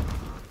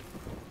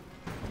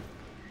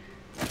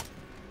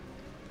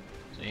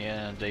 So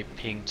yeah, they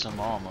pinged some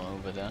armor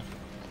over there.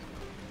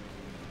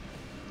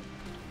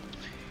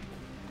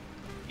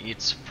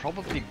 It's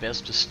probably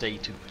best to stay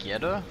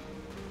together,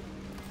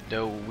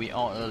 though we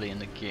are early in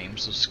the game,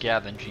 so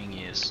scavenging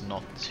is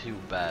not too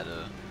bad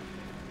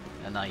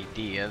an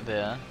idea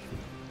there.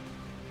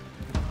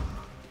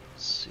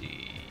 Let's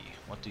see,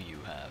 what do you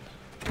have?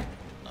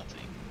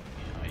 Nothing.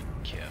 Yeah,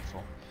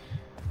 careful.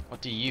 What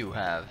do you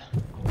have?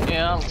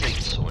 Yeah, I'll take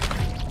the sword.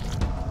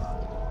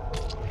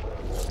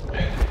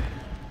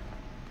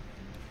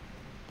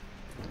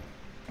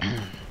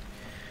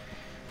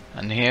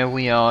 And here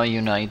we are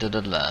united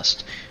at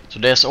last. So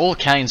there's all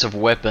kinds of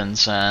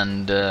weapons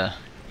and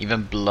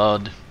even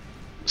blood,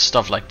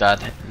 stuff like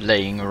that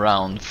laying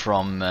around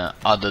from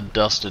other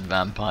dusted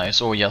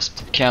vampires or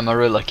just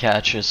Camarilla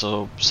catches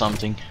or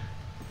something.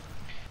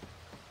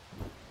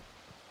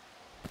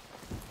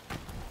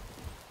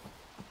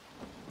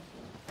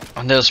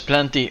 And there's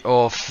plenty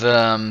of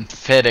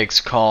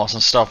FedEx cars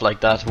and stuff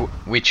like that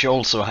which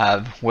also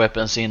have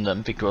weapons in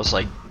them, because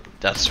like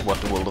that's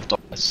what the World of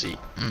Darkness see.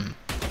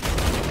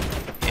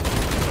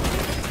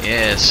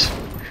 Yes.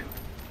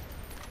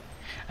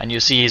 And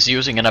you see he's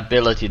using an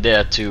ability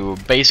there to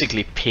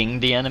basically ping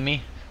the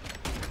enemy.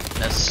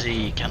 Let's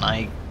see, can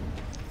I...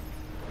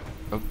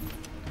 Oh.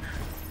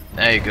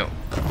 There you go.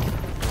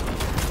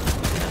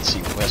 Let's see,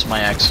 where's my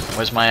axe?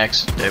 Where's my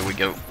axe? There we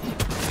go.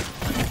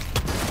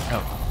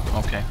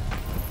 Oh, okay.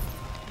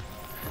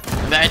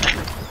 That.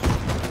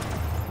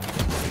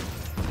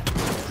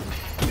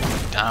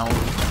 Down.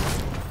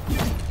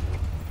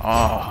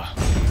 Oh.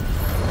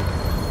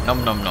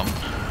 Nom nom nom.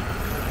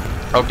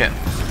 Okay.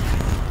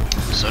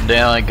 So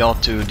there I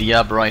got to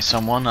diabolize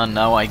someone, and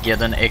now I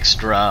get an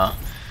extra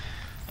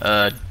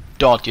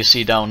dot you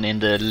see down in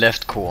the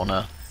left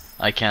corner.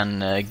 I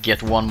can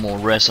get one more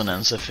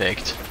resonance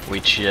effect,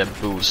 which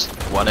boosts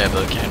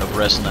whatever kind of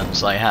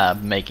resonance I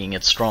have, making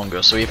it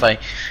stronger. So if I...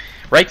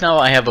 Right now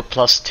I have a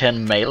plus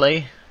 10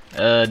 melee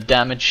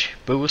damage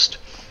boost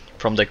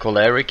from the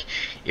Choleric.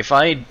 If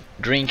I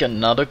drink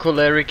another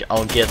Choleric,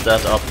 I'll get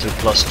that up to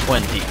plus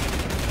 20.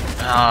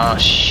 Ah,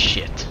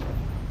 shit.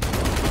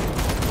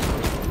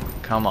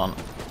 Come on.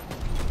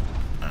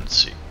 Let's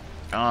see.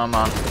 Come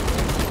on.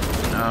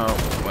 No,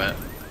 where?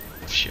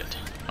 Shit.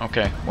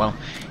 Okay, well,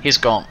 he's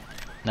gone.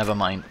 Never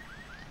mind.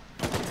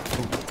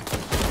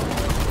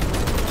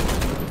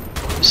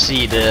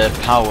 See the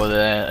power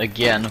there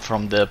again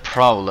from the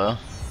Prowler.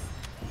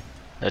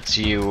 Lets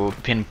you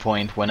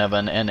pinpoint whenever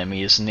an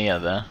enemy is near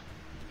there.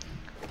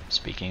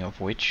 Speaking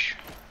of which,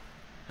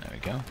 there we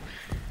go.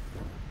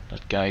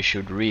 That guy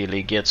should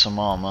really get some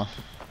armor.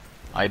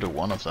 Either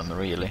one of them,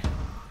 really.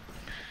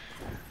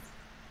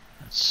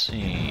 Let's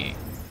see.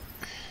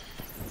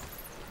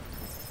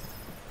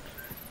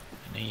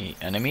 Any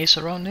enemies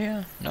around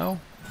here? No?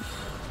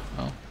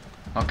 Oh,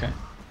 okay.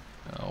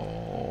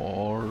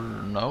 Or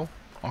no?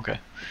 Okay.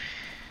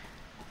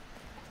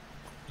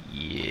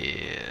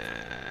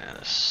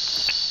 Yes.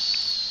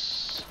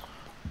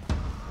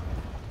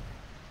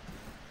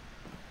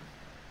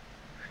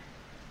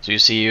 So you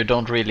see, you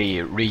don't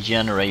really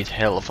regenerate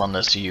health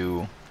unless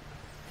you...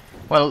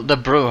 Well, the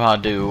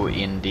Bruja do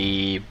in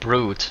the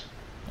Brute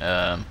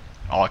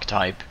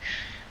archetype,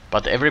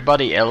 but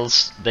everybody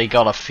else, they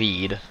gotta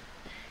feed.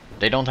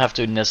 They don't have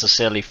to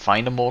necessarily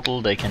find a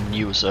mortal, they can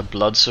use a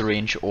blood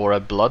syringe or a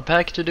blood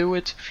pack to do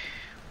it.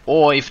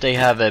 Or if they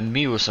have a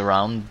muse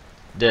around,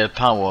 their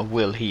power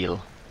will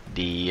heal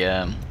the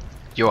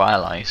your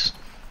allies.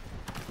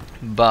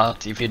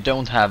 But if you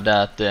don't have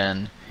that,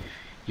 then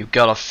you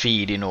gotta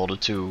feed in order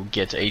to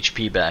get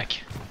HP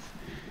back.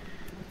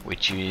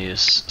 which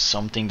is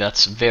something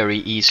that's very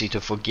easy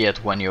to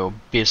forget when you're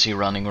busy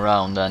running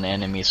around and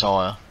enemies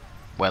are,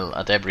 well,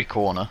 at every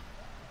corner.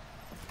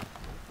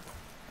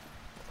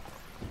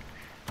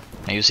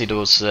 And you see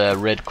those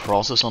red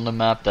crosses on the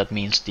map, that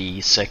means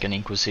the Second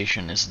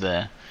Inquisition is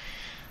there,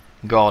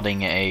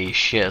 guarding a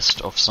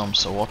chest of some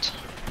sort.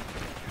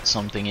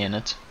 Something in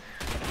it.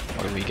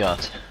 What do we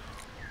got?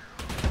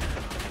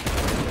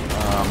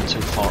 I'm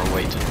too far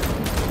away to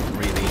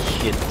really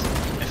hit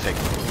effect.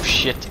 Oh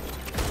shit!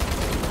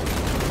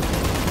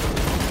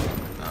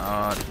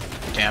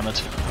 Damn it!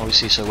 How is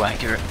he so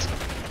accurate?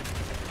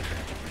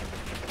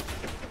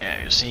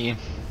 Yeah, you see,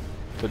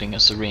 putting a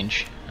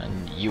syringe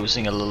and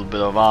using a little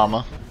bit of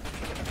armor.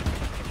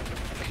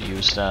 Could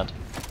use that.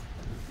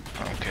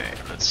 Okay,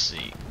 let's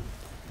see.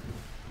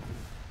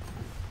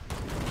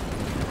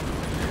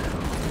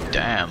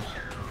 Damn.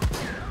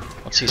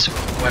 What's his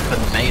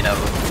weapon made out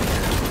of?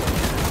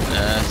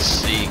 Let's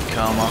see,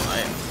 come on.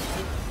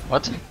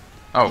 What?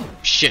 Oh,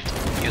 shit.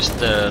 Used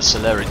the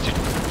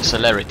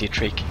celerity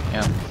trick,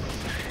 yeah.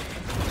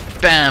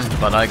 Bam!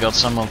 But I got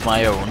some of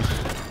my own.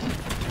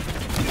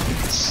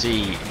 Let's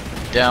see.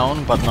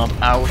 Down, but not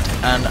out,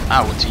 and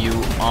out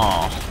you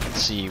are.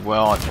 Let's see,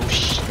 well...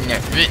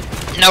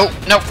 Oh,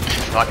 no!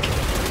 Fuck.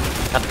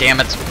 God damn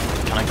it.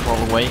 Can I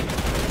crawl away?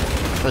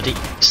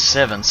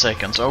 37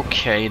 seconds.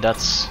 Okay,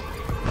 that's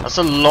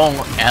a long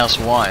ass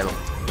while.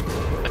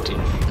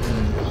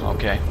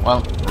 Okay,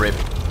 well, rip.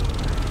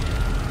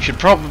 Should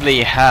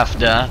probably have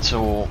that,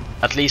 or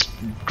at least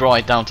draw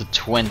it down to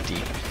 20.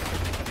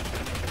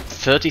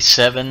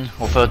 37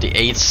 or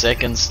 38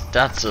 seconds,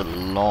 that's a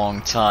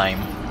long time.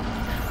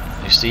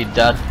 You see,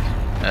 that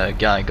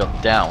guy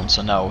got down,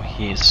 so now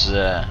his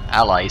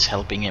ally is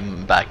helping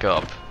him back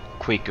up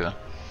quicker.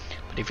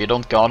 But if you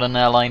don't got an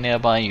ally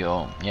nearby,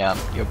 you're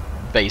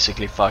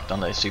basically fucked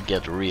unless you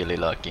get really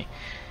lucky.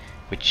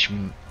 Which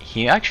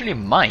he actually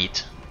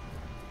might.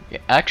 He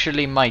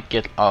actually might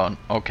get on.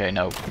 Okay,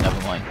 no,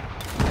 never mind.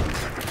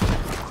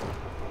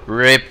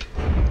 RIP.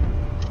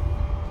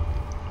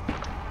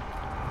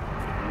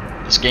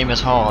 This game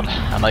is hard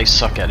and I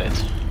suck at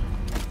it.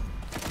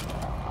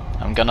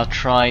 I'm gonna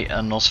try a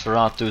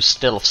Nosferatu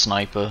stealth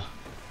sniper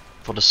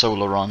for the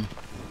solo run.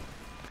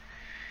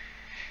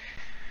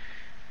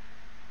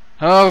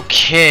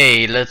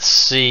 Okay, let's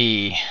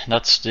see.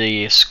 That's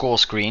the score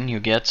screen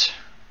you get.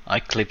 I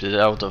clipped it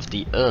out of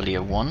the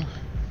earlier one.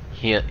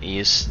 Here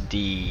is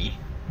the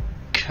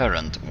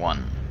current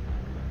one.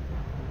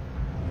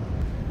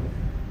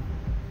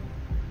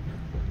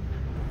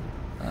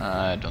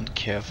 I don't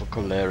care for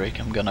choleric.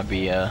 I'm gonna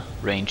be a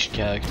ranged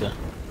character.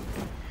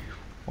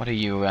 What do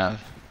you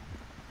have?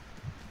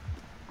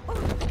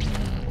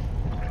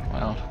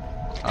 Well,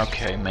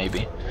 okay,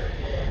 maybe.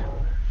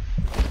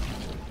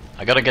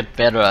 I gotta get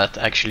better at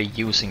actually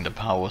using the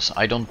powers.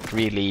 I don't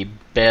really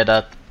bear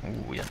that.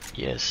 Ooh, yeah,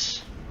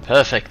 yes,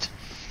 perfect.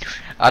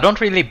 I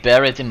don't really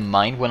bear it in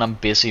mind when I'm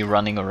busy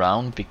running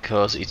around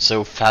because it's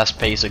so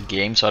fast-paced a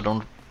game, so I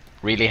don't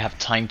really have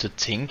time to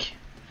think.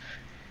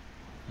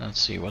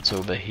 Let's see what's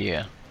over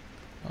here.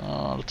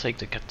 I'll take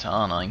the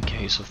katana in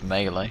case of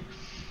melee.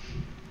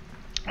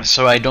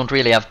 So I don't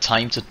really have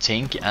time to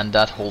think, and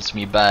that holds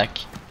me back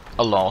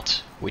a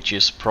lot, which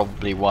is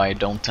probably why I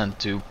don't tend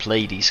to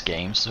play these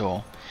games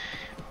or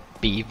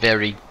be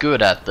very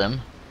good at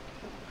them.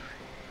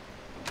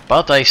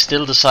 But I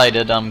still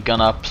decided I'm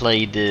gonna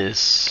play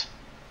this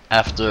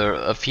after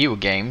a few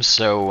games,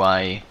 so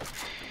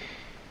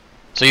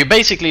you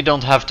basically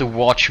don't have to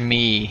watch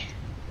me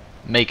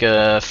make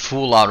a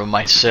fool out of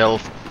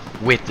myself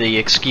with the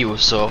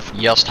excuse of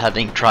just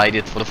having tried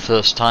it for the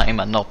first time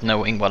and not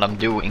knowing what I'm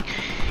doing.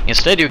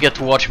 Instead you get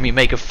to watch me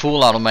make a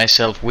fool out of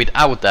myself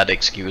without that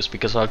excuse,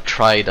 because I've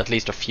tried at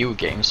least a few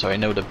games, so I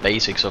know the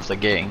basics of the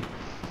game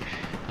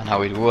and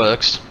how it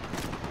works.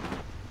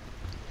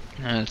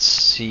 Let's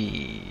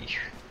see.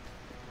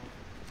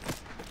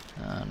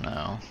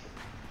 No.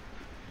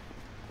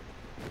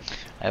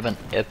 I have an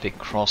epic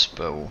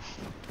crossbow.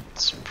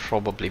 It's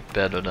probably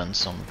better than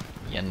some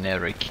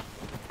generic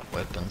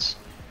weapons.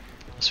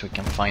 So we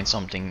can find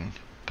something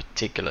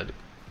particularly,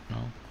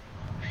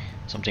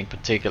 something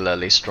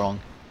particularly strong.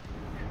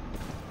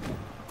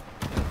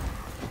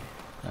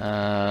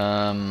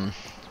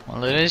 Well,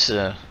 there is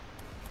a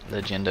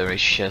legendary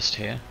chest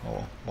here,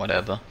 or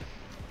whatever.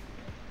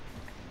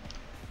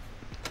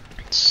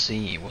 Let's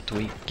see, what do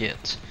we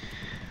get?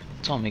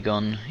 Tommy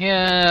gun,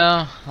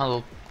 yeah,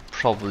 I'll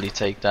probably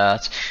take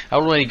that. I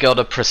already got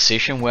a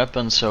precision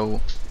weapon,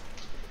 so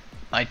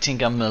I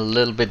think I'm a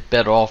little bit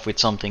better off with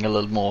something a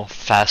little more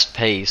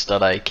fast-paced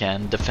that I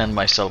can defend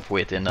myself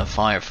with in a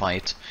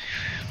firefight.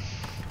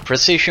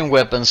 Precision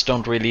weapons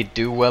don't really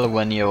do well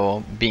when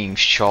you're being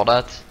shot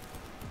at,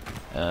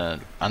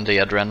 and the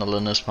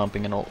adrenaline is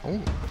pumping and all.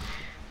 Ooh,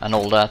 and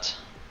all that.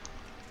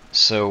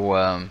 So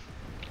I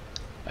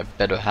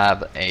better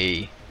have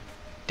a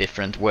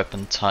different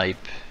weapon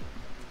type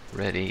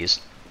ready.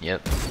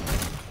 Yep.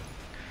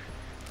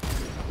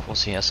 Of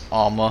course he has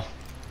armor.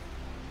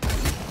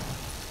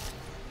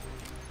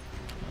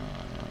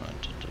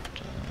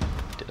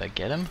 Did Did I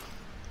get him?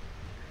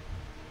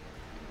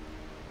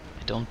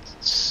 I don't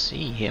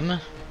see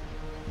him.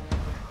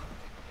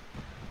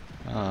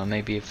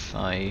 Maybe if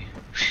I...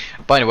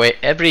 By the way,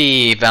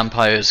 every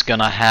vampire is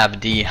gonna have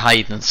the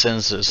heightened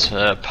senses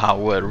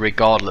power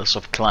regardless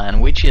of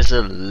clan, which is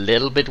a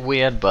little bit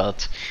weird,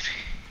 but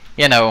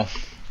you know,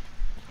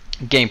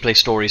 gameplay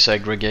story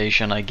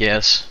segregation, I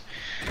guess.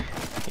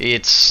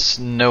 It's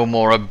no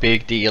more a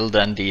big deal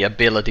than the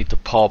ability to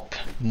pop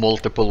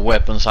multiple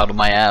weapons out of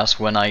my ass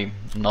when I'm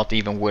not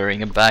even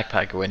wearing a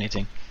backpack or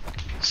anything.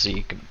 So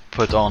you can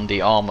put on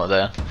the armor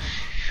there.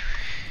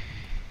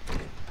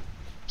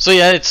 So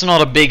yeah, it's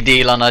not a big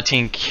deal, and I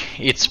think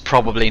it's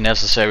probably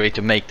necessary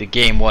to make the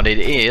game what it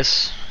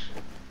is.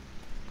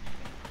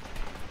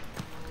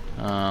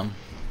 And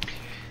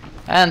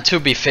to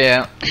be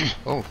fair,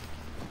 oh,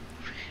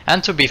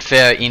 and to be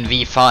fair, in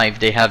V5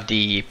 they have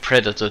the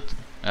Predator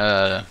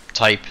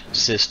type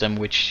system,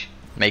 which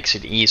makes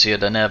it easier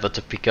than ever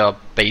to pick up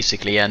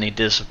basically any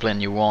discipline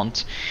you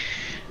want.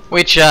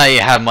 Which I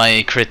have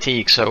my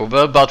critiques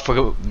over, but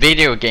for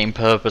video game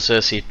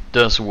purposes it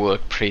does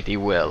work pretty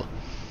well.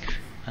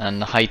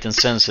 And heightened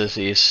senses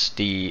is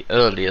the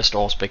earliest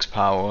Auspex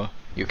power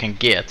you can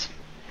get,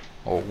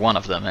 or one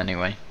of them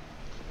anyway.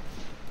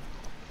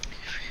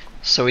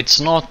 So it's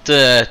not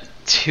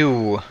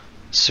too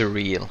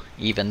surreal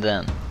even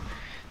then.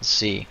 Let's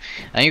see,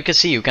 and you can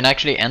see you can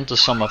actually enter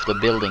some of the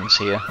buildings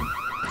here.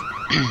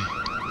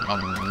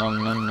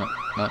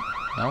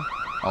 No.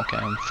 Okay,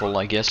 I'm full,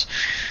 I guess.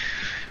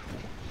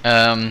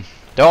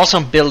 There are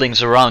some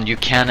buildings around you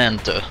can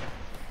enter,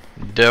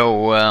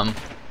 though.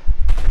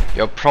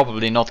 You're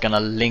probably not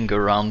gonna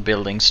linger around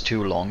buildings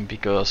too long,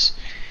 because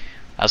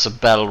as a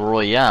battle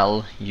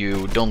royale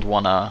you don't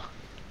wanna,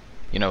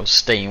 you know,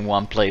 stay in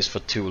one place for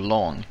too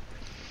long.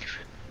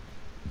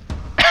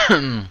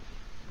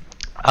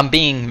 I'm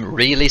being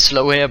really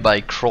slow here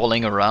by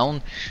crawling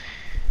around,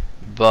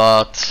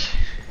 but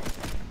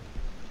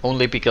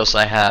only because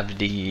I have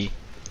the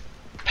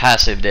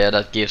passive there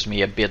that gives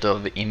me a bit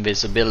of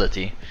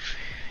invisibility.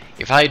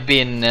 If I'd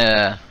been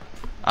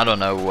I don't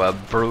know,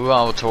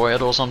 Brua or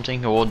Toyad or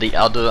something, or the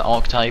other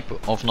archetype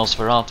of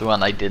Nosferatu,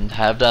 and I didn't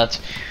have that,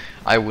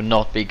 I would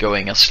not be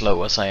going as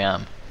slow as I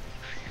am.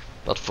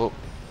 But for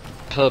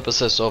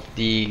purposes of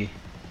the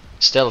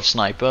stealth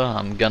sniper,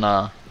 I'm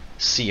gonna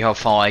see how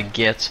far I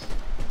get.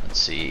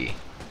 Let's see.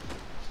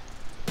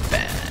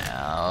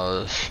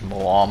 Bam,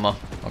 more armor.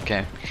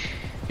 Okay.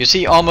 You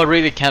see, armor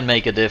really can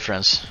make a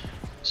difference.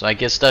 So I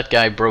guess that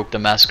guy broke the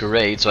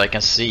Masquerade, so I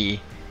can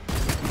see.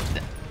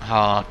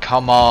 Ah,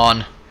 come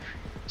on.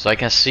 So I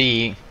can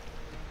see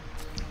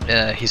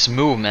his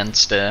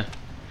movements there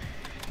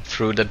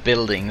through the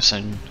buildings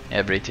and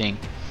everything.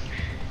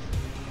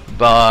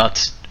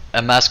 But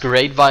a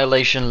Masquerade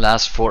violation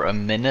lasts for a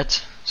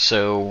minute,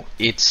 so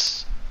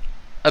it's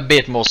a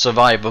bit more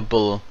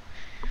survivable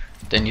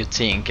than you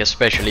think,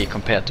 especially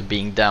compared to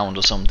being downed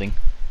or something.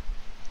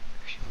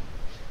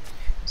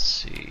 Let's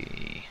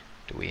see,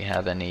 do we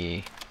have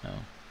any? No.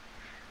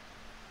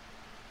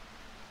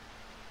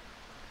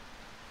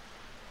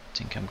 I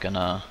think I'm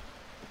gonna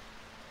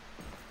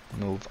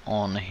move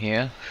on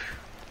here.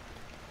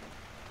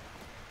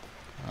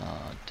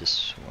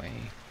 This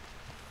way.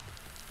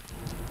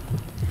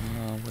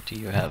 What do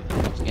you have?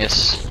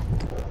 Yes.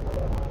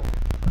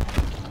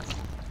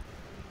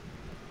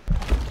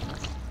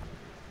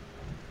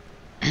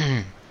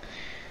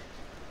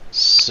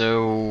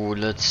 So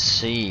let's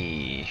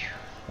see,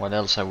 what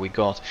else have we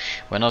got?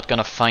 We're not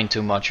gonna find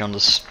too much on the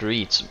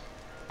streets,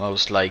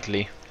 most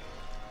likely,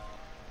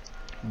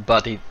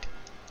 but it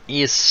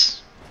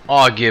is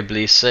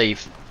arguably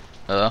safe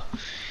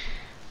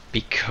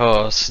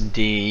because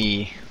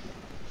the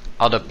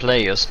other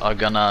players are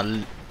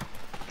gonna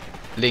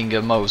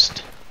linger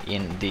most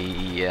in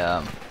the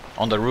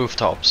on the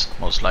rooftops,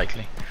 most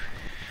likely.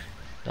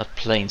 That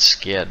plane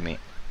scared me.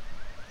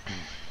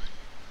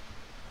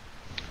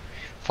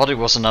 Thought it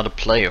was another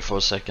player for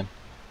a second.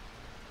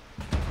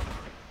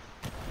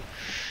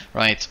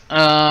 Right.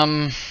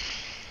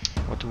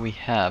 What do we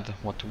have?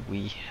 What do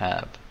we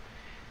have?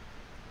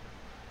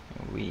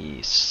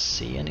 We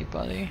see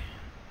anybody?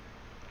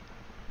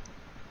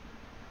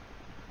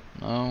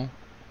 No.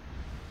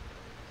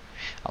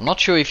 I'm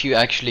not sure if you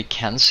actually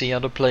can see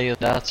other players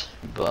that,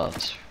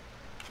 but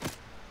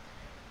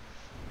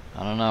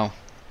I don't know.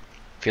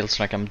 Feels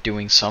like I'm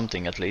doing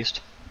something at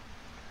least.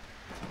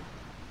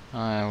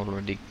 I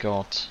already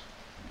got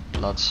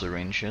blood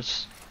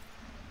syringes.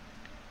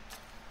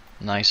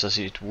 Nice as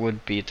it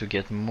would be to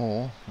get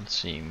more. Let's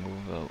see,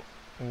 move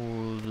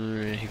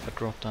if I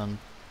drop down.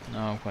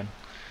 No, when.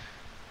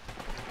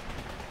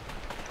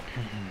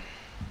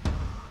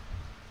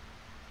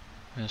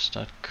 Where's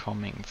that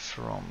coming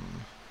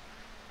from?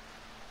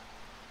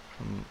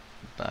 From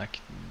back.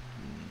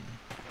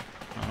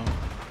 Oh.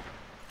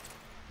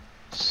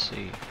 Let's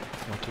see.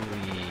 What do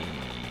we.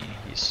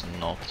 He's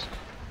not.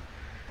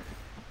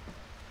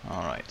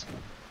 Alright.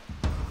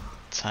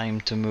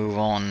 Time to move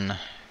on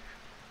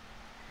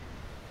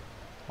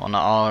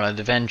our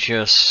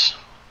adventures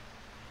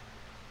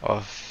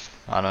of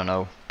I don't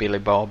know, Billy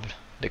Bob,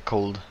 the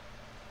cold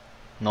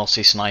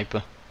Nazi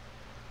sniper.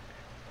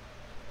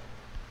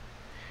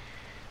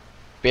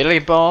 Billy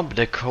Bob,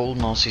 the cold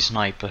Nazi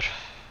sniper.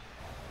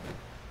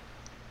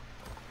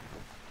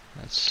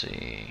 Let's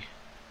see.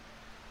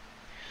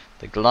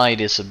 The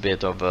glide is a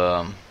bit of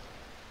a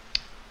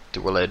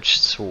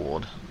dual-edged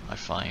sword, I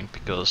find,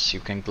 because you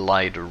can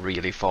glide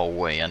really far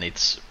away and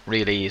it's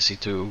really easy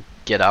to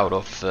get out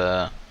of,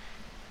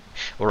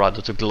 or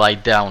rather to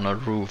glide down a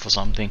roof or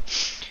something.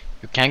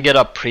 You can get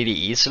up pretty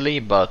easily,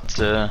 but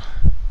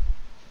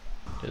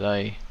did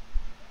I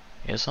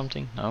hear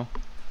something? No?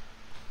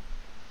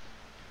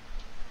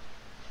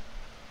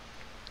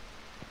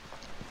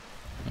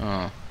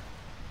 Oh.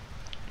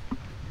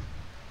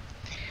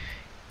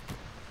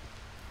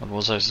 What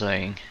was I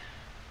saying?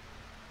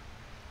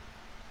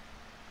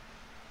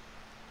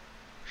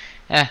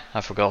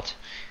 I forgot.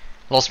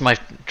 Lost my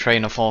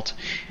train of thought.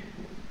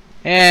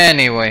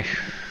 Anyway,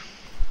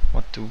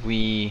 what do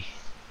we...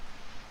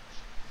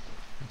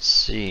 Let's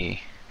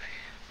see.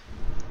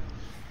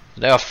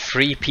 There are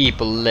 3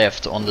 people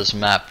left on this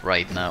map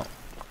right now.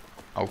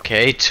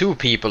 Okay, 2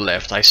 people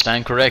left, I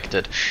stand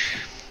corrected.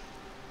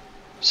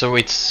 So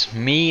it's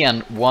me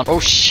and one... Oh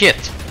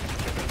shit!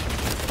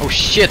 Oh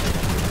shit!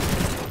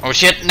 Oh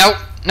shit! No!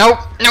 No!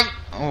 No!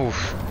 Oh!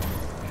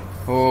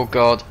 Oh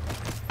god!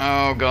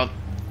 Oh god!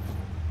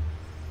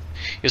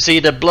 You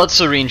see, the blood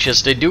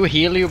syringes, they do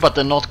heal you, but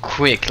they're not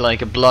quick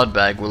like a blood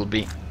bag will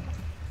be.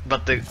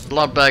 But the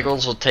blood bag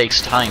also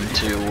takes time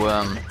to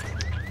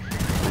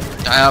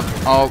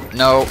oh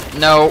no,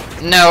 no,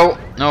 no,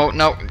 no,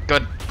 no,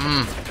 good.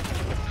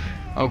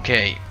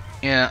 Okay,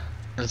 yeah,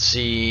 let's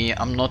see,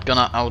 I'm not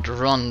gonna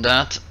outrun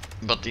that,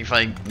 but if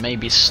I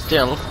maybe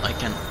stealth, I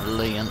can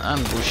lay an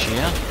ambush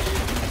here.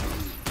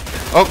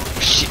 Oh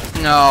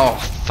shit, no,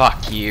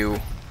 fuck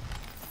you.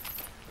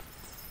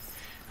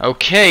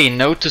 Okay,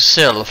 note to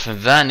self,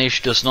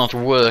 vanish does not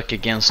work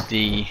against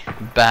the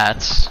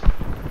bats.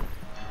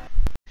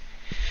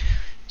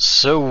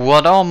 So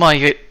what are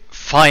my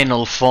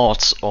final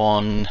thoughts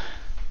on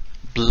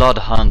Blood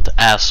Hunt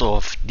as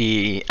of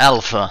the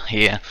alpha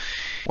here?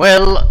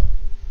 Well,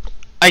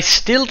 I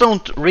still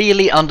don't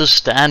really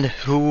understand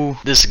who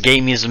this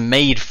game is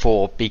made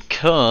for,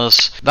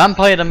 because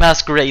Vampire the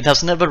Masquerade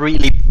has never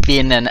really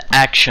been an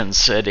action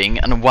setting,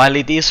 and while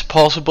it is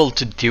possible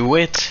to do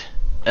it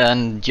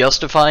and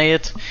justify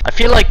it, I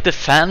feel like the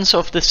fans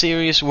of the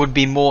series would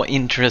be more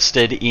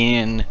interested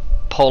in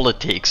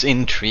politics,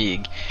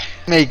 intrigue,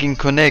 making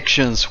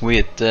connections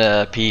with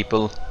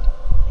people,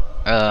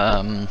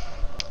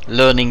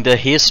 learning the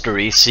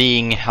history,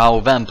 seeing how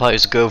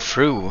vampires go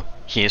through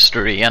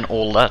history and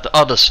all that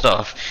other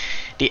stuff.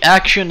 The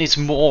action is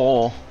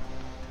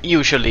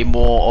usually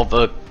more of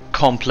a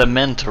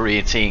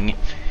complementary thing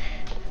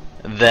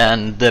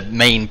than the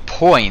main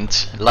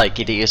point, like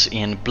it is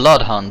in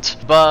Blood Hunt.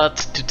 But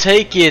to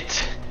take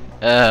it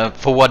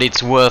for what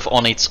it's worth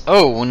on its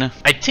own,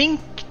 I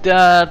think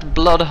that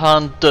Blood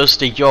Hunt does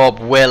the job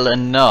well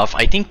enough.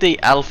 I think the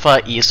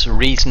alpha is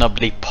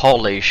reasonably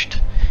polished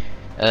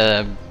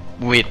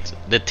with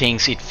the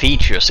things it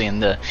features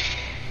in the...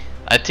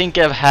 I think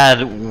I've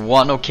had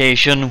one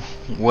occasion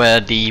where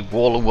the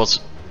wall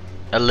was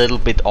a little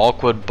bit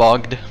awkward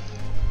bugged,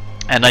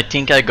 and I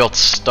think I got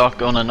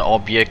stuck on an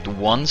object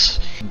once,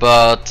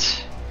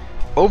 but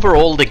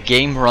overall the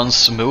game runs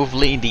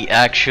smoothly, the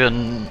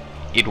action,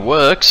 it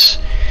works.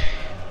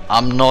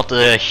 I'm not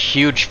a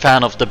huge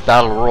fan of the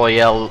battle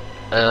royale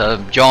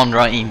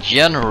genre in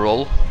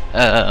general,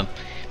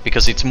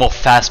 because it's more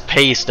fast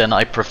paced than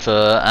I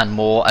prefer and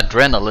more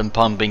adrenaline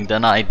pumping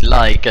than I'd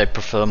like. I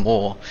prefer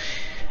more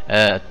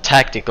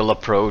tactical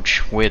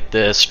approach with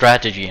the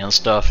strategy and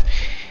stuff.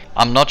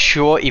 I'm not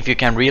sure if you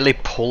can really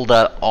pull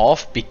that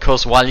off,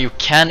 because while you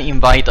can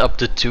invite up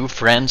to 2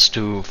 friends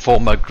to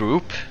form a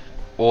group,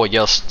 or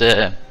just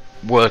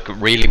work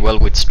really well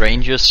with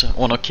strangers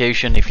on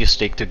occasion if you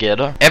stick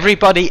together,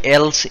 everybody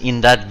else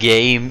in that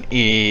game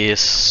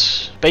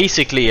is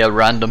basically a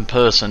random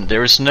person.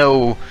 There's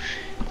no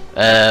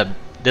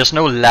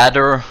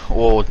ladder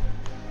or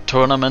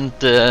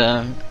tournament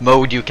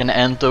mode you can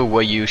enter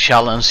where you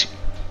challenge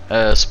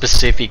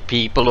specific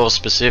people or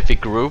specific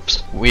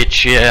groups,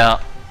 which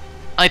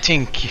I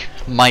think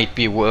might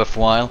be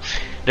worthwhile.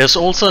 There's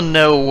also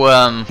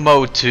no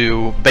mode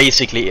to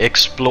basically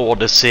explore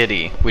the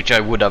city, which I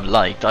would have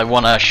liked. I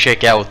wanna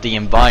check out the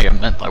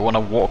environment, I wanna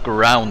walk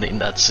around in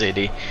that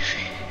city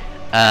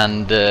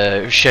and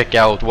check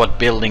out what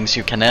buildings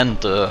you can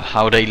enter,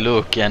 how they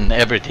look and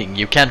everything.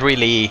 You can't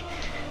really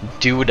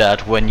do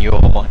that when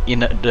you're in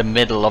the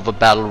middle of a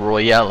battle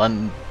royale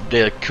and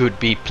there could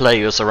be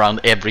players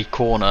around every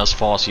corner as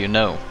far as you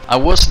know. I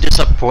was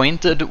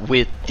disappointed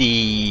with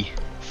the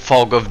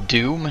Fog of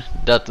Doom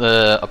that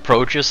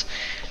approaches.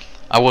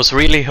 I was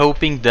really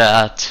hoping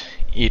that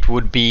it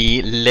would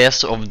be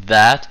less of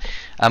that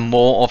and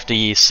more of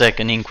the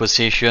Second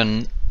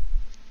Inquisition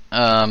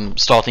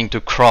starting to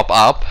crop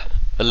up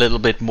a little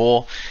bit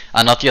more,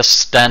 and not just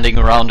standing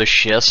around a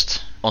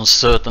chest on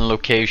certain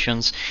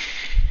locations.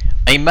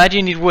 I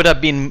imagine it would have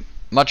been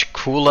much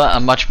cooler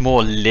and much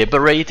more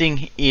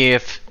liberating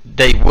if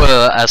they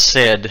were, as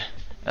said,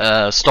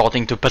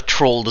 starting to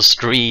patrol the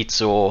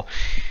streets or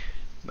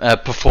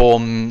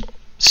perform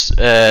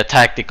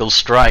tactical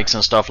strikes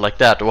and stuff like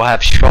that, or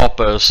have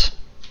shoppers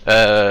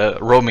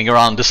roaming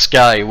around the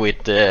sky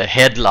with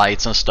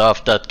headlights and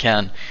stuff that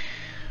can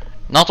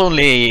not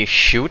only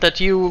shoot at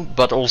you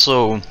but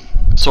also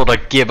sort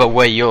of give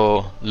away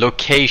your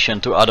location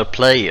to other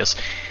players.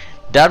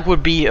 That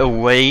would be a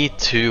way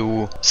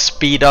to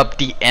speed up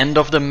the end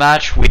of the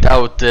match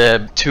without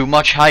too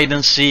much hide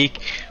and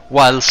seek,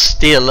 while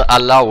still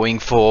allowing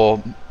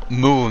for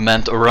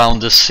movement around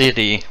the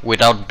city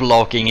without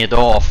blocking it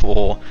off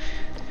or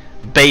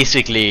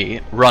basically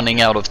running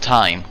out of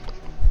time.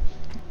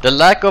 The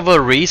lack of a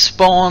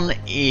respawn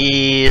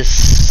is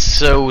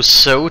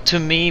so to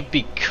me,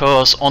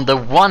 because on the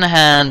one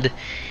hand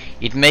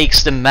it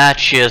makes the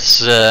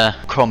matches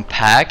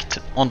compact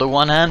on the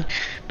one hand,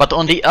 but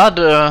on the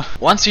other,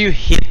 once you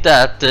hit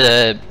that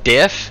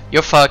death,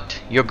 you're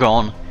fucked, you're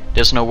gone,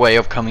 there's no way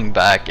of coming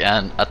back,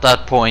 and at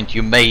that point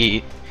you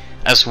may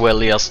as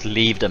well just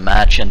leave the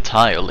match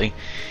entirely.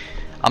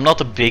 I'm not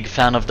a big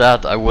fan of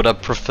that. I would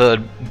have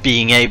preferred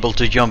being able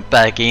to jump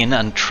back in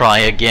and try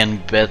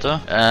again better.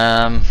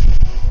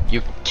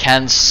 You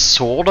can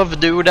sort of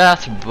do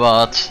that,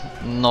 but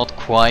not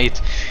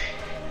quite.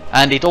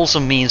 And it also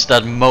means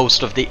that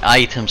most of the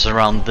items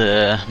around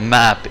the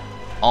map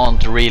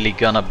aren't really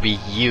gonna be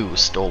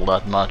used all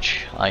that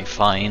much, I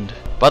find.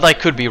 But I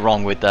could be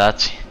wrong with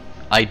that.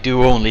 I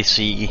do only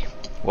see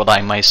what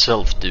I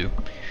myself do.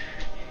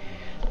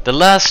 The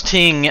last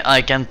thing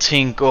I can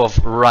think of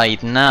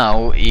right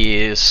now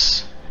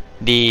is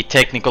the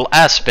technical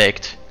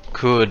aspect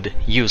could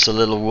use a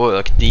little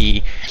work.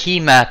 The key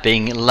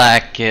mapping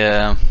lack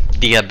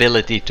the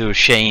ability to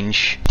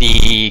change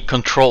the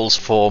controls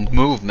for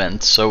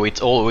movement, so it's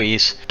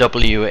always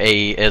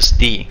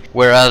WASD,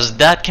 whereas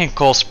that can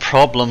cause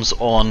problems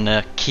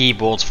on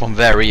keyboards from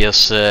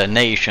various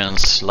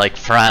nations like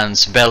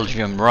France,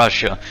 Belgium,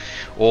 Russia,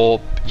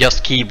 or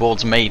just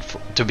keyboards made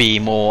to be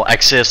more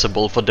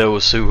accessible for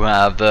those who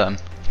have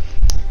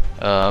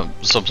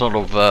some sort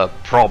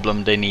of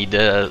problem. They need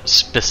a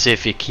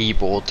specific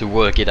keyboard to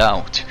work it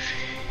out.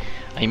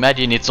 I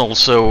imagine it's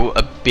also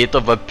a bit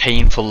of a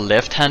pain for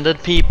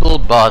left-handed people,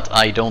 but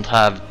I don't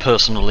have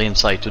personal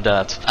insight to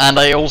that. And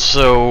I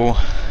also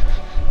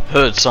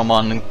heard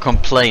someone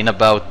complain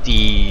about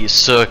the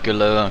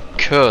circular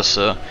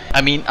cursor.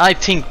 I mean, I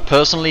think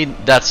personally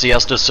that's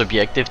just a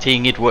subjective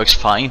thing, it works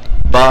fine,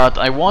 but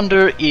I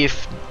wonder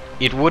if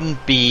it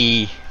wouldn't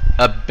be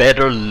a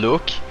better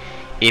look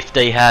if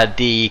they had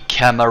the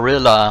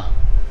Camarilla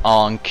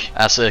Ankh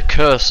as a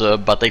cursor,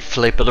 but they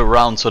flip it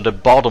around so the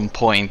bottom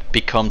point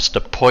becomes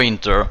the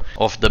pointer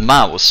of the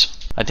mouse.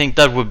 I think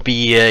that would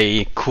be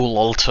a cool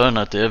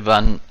alternative,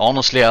 and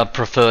honestly I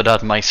prefer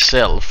that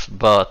myself,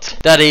 but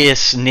that is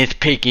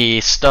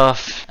nitpicky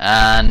stuff,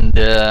 and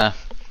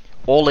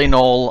all in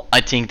all I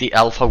think the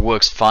alpha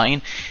works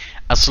fine.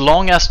 As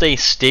long as they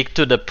stick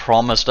to the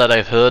promise that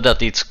I heard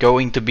that it's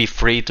going to be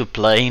free to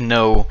play,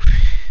 no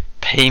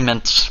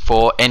payments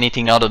for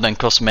anything other than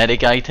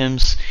cosmetic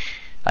items,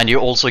 and you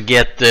also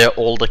get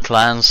all the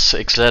clans,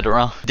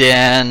 etc.,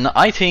 then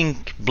I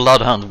think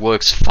Bloodhunt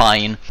works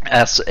fine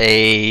as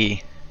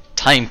a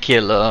time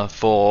killer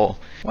for,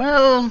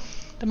 well,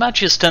 the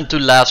matches tend to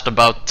last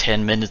about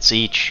 10 minutes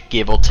each,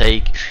 give or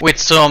take, with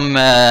some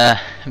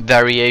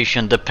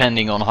variation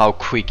depending on how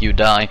quick you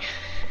die.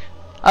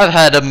 I've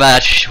had a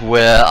match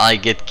where I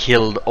get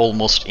killed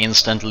almost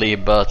instantly,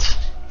 but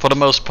for the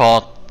most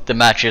part the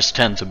matches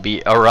tend to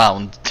be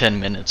around 10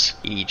 minutes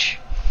each.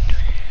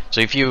 So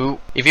if you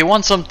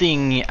want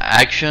something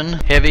action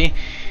heavy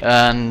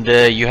and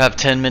you have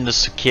 10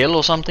 minutes to kill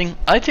or something,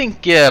 I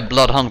think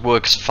Bloodhunt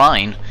works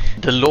fine.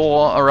 The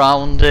lore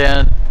around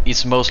there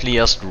is mostly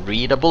just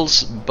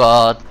readables,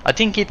 but I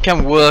think it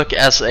can work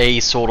as a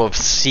sort of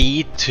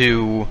seed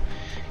to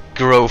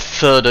grow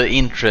further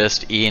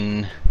interest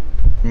in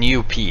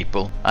new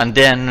people, and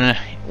then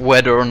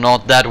whether or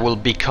not that will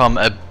become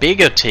a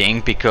bigger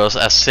thing, because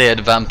as said,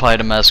 Vampire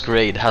the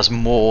Masquerade has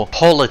more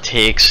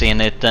politics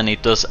in it than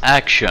it does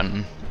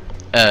action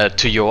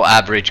to your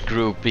average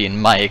group,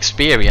 in my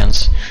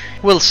experience.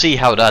 We'll see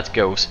how that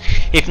goes.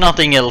 If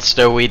nothing else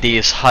though, it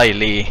is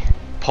highly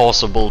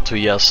possible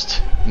to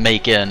just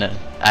make an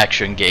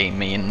action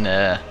game in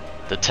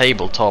the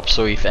tabletop,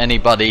 so if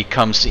anybody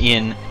comes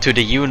in to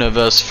the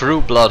universe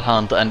through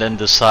Bloodhunt and then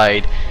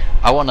decide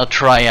I wanna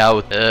try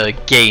out a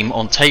game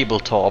on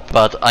tabletop,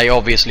 but I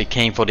obviously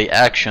came for the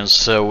action,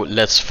 so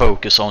let's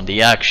focus on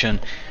the action,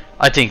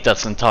 I think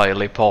that's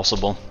entirely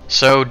possible.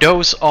 So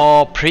those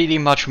are pretty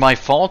much my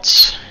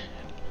thoughts.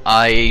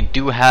 I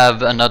do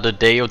have another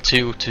day or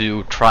two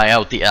to try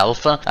out the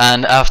alpha,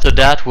 and after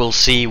that we'll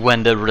see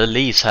when the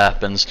release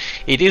happens.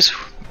 It is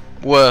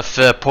worth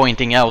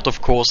pointing out,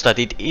 of course, that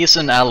it is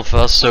an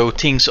alpha, so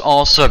things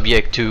are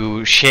subject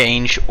to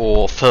change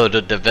or further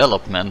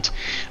development.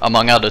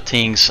 Among other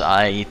things,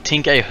 I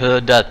think I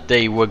heard that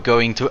they were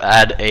going to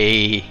add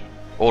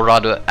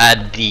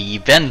add the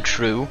event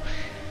through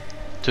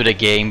to the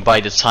game by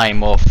the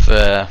time of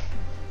a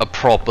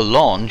proper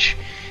launch,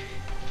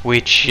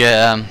 which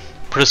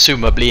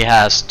presumably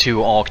has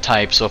two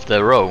archetypes of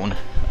their own,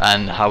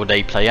 and how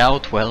they play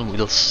out, well,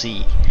 we'll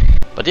see.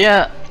 But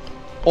yeah,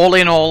 all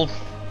in all,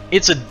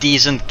 it's a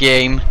decent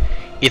game.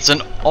 It's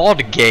an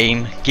odd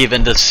game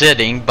given the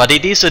setting, but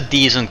it is a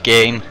decent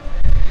game,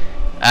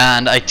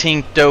 and I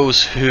think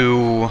those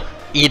who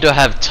either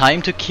have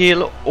time to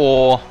kill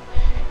or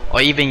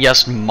even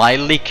just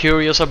mildly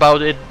curious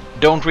about it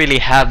don't really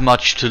have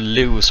much to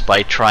lose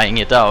by trying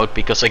it out,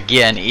 because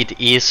again, it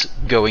is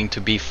going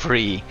to be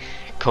free,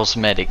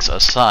 cosmetics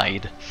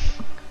aside.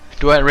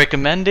 Do I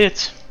recommend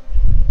it?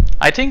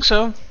 I think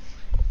so.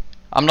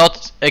 I'm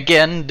not,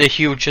 again, the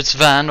hugest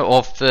fan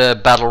of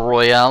Battle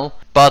Royale,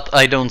 but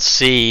I don't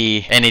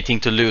see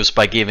anything to lose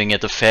by giving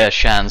it a fair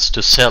chance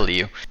to sell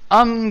you.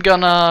 I'm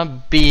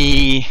gonna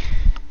be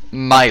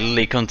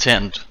mildly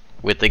content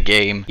with the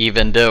game,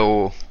 even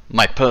though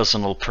my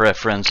personal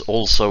preference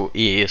also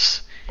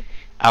is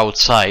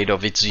outside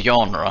of its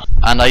genre.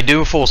 And I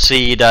do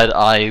foresee that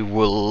I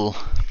will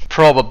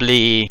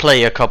probably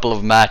play a couple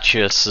of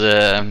matches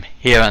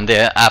here and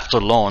there after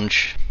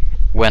launch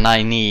when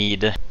I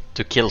need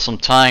to kill some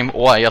time,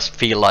 or I just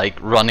feel like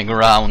running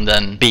around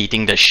and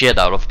beating the shit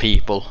out of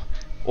people,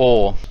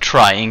 or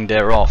trying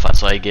thereof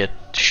as I get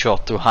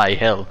shot to high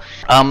hell.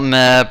 I'm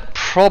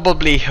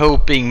probably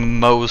hoping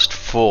most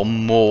for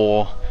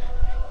more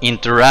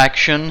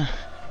interaction,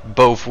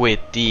 both with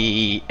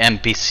the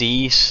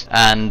NPCs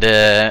and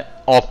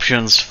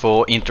options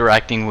for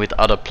interacting with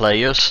other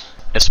players,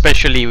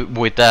 especially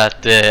with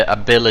that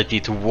ability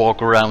to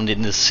walk around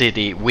in the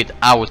city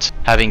without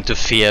having to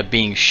fear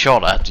being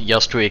shot at,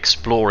 just to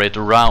explore it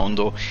around,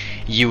 or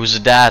use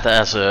that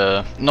as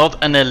a,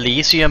 not an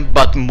Elysium,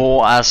 but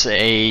more as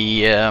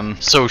a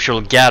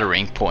social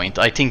gathering point.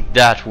 I think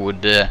that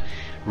would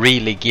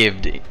really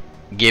give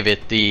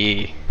it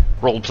the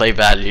roleplay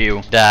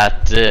value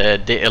that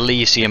the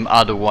Elysium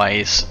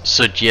otherwise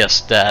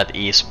suggests that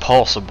is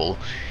possible.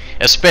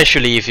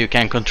 Especially if you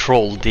can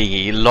control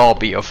the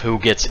lobby of who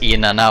gets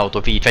in and out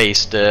of each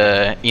phased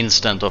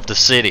instant of the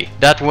city.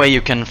 That way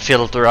you can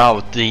filter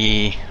out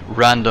the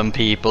random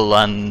people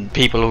and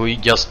people who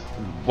just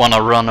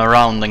wanna run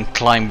around and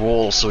climb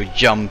walls or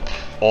jump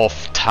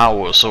off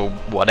towers or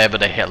whatever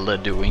the hell they're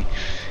doing.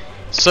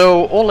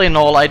 So all in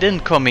all, I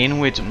didn't come in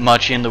with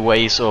much in the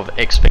ways of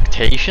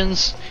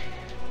expectations,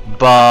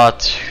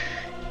 but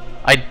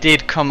I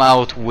did come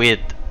out with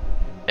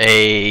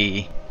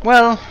a,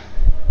 well,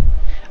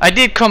 I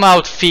did come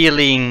out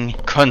feeling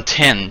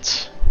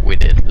content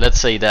with it, let's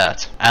say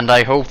that. And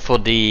I hope for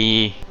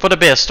the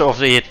best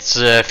of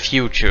its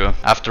future.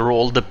 After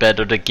all, the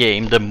better the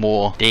game, the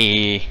more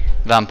the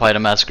Vampire the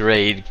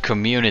Masquerade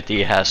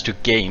community has to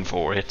gain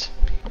for it.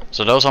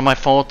 So those are my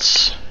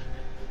thoughts.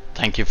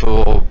 Thank you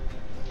for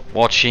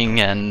watching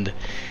and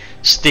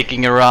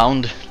sticking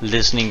around,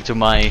 listening to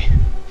my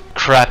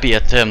crappy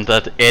attempt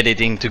at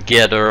editing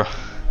together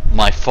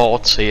my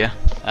thoughts here.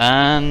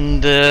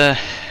 And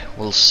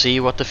we'll see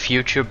what the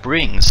future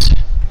brings.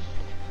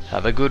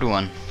 Have a good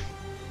one.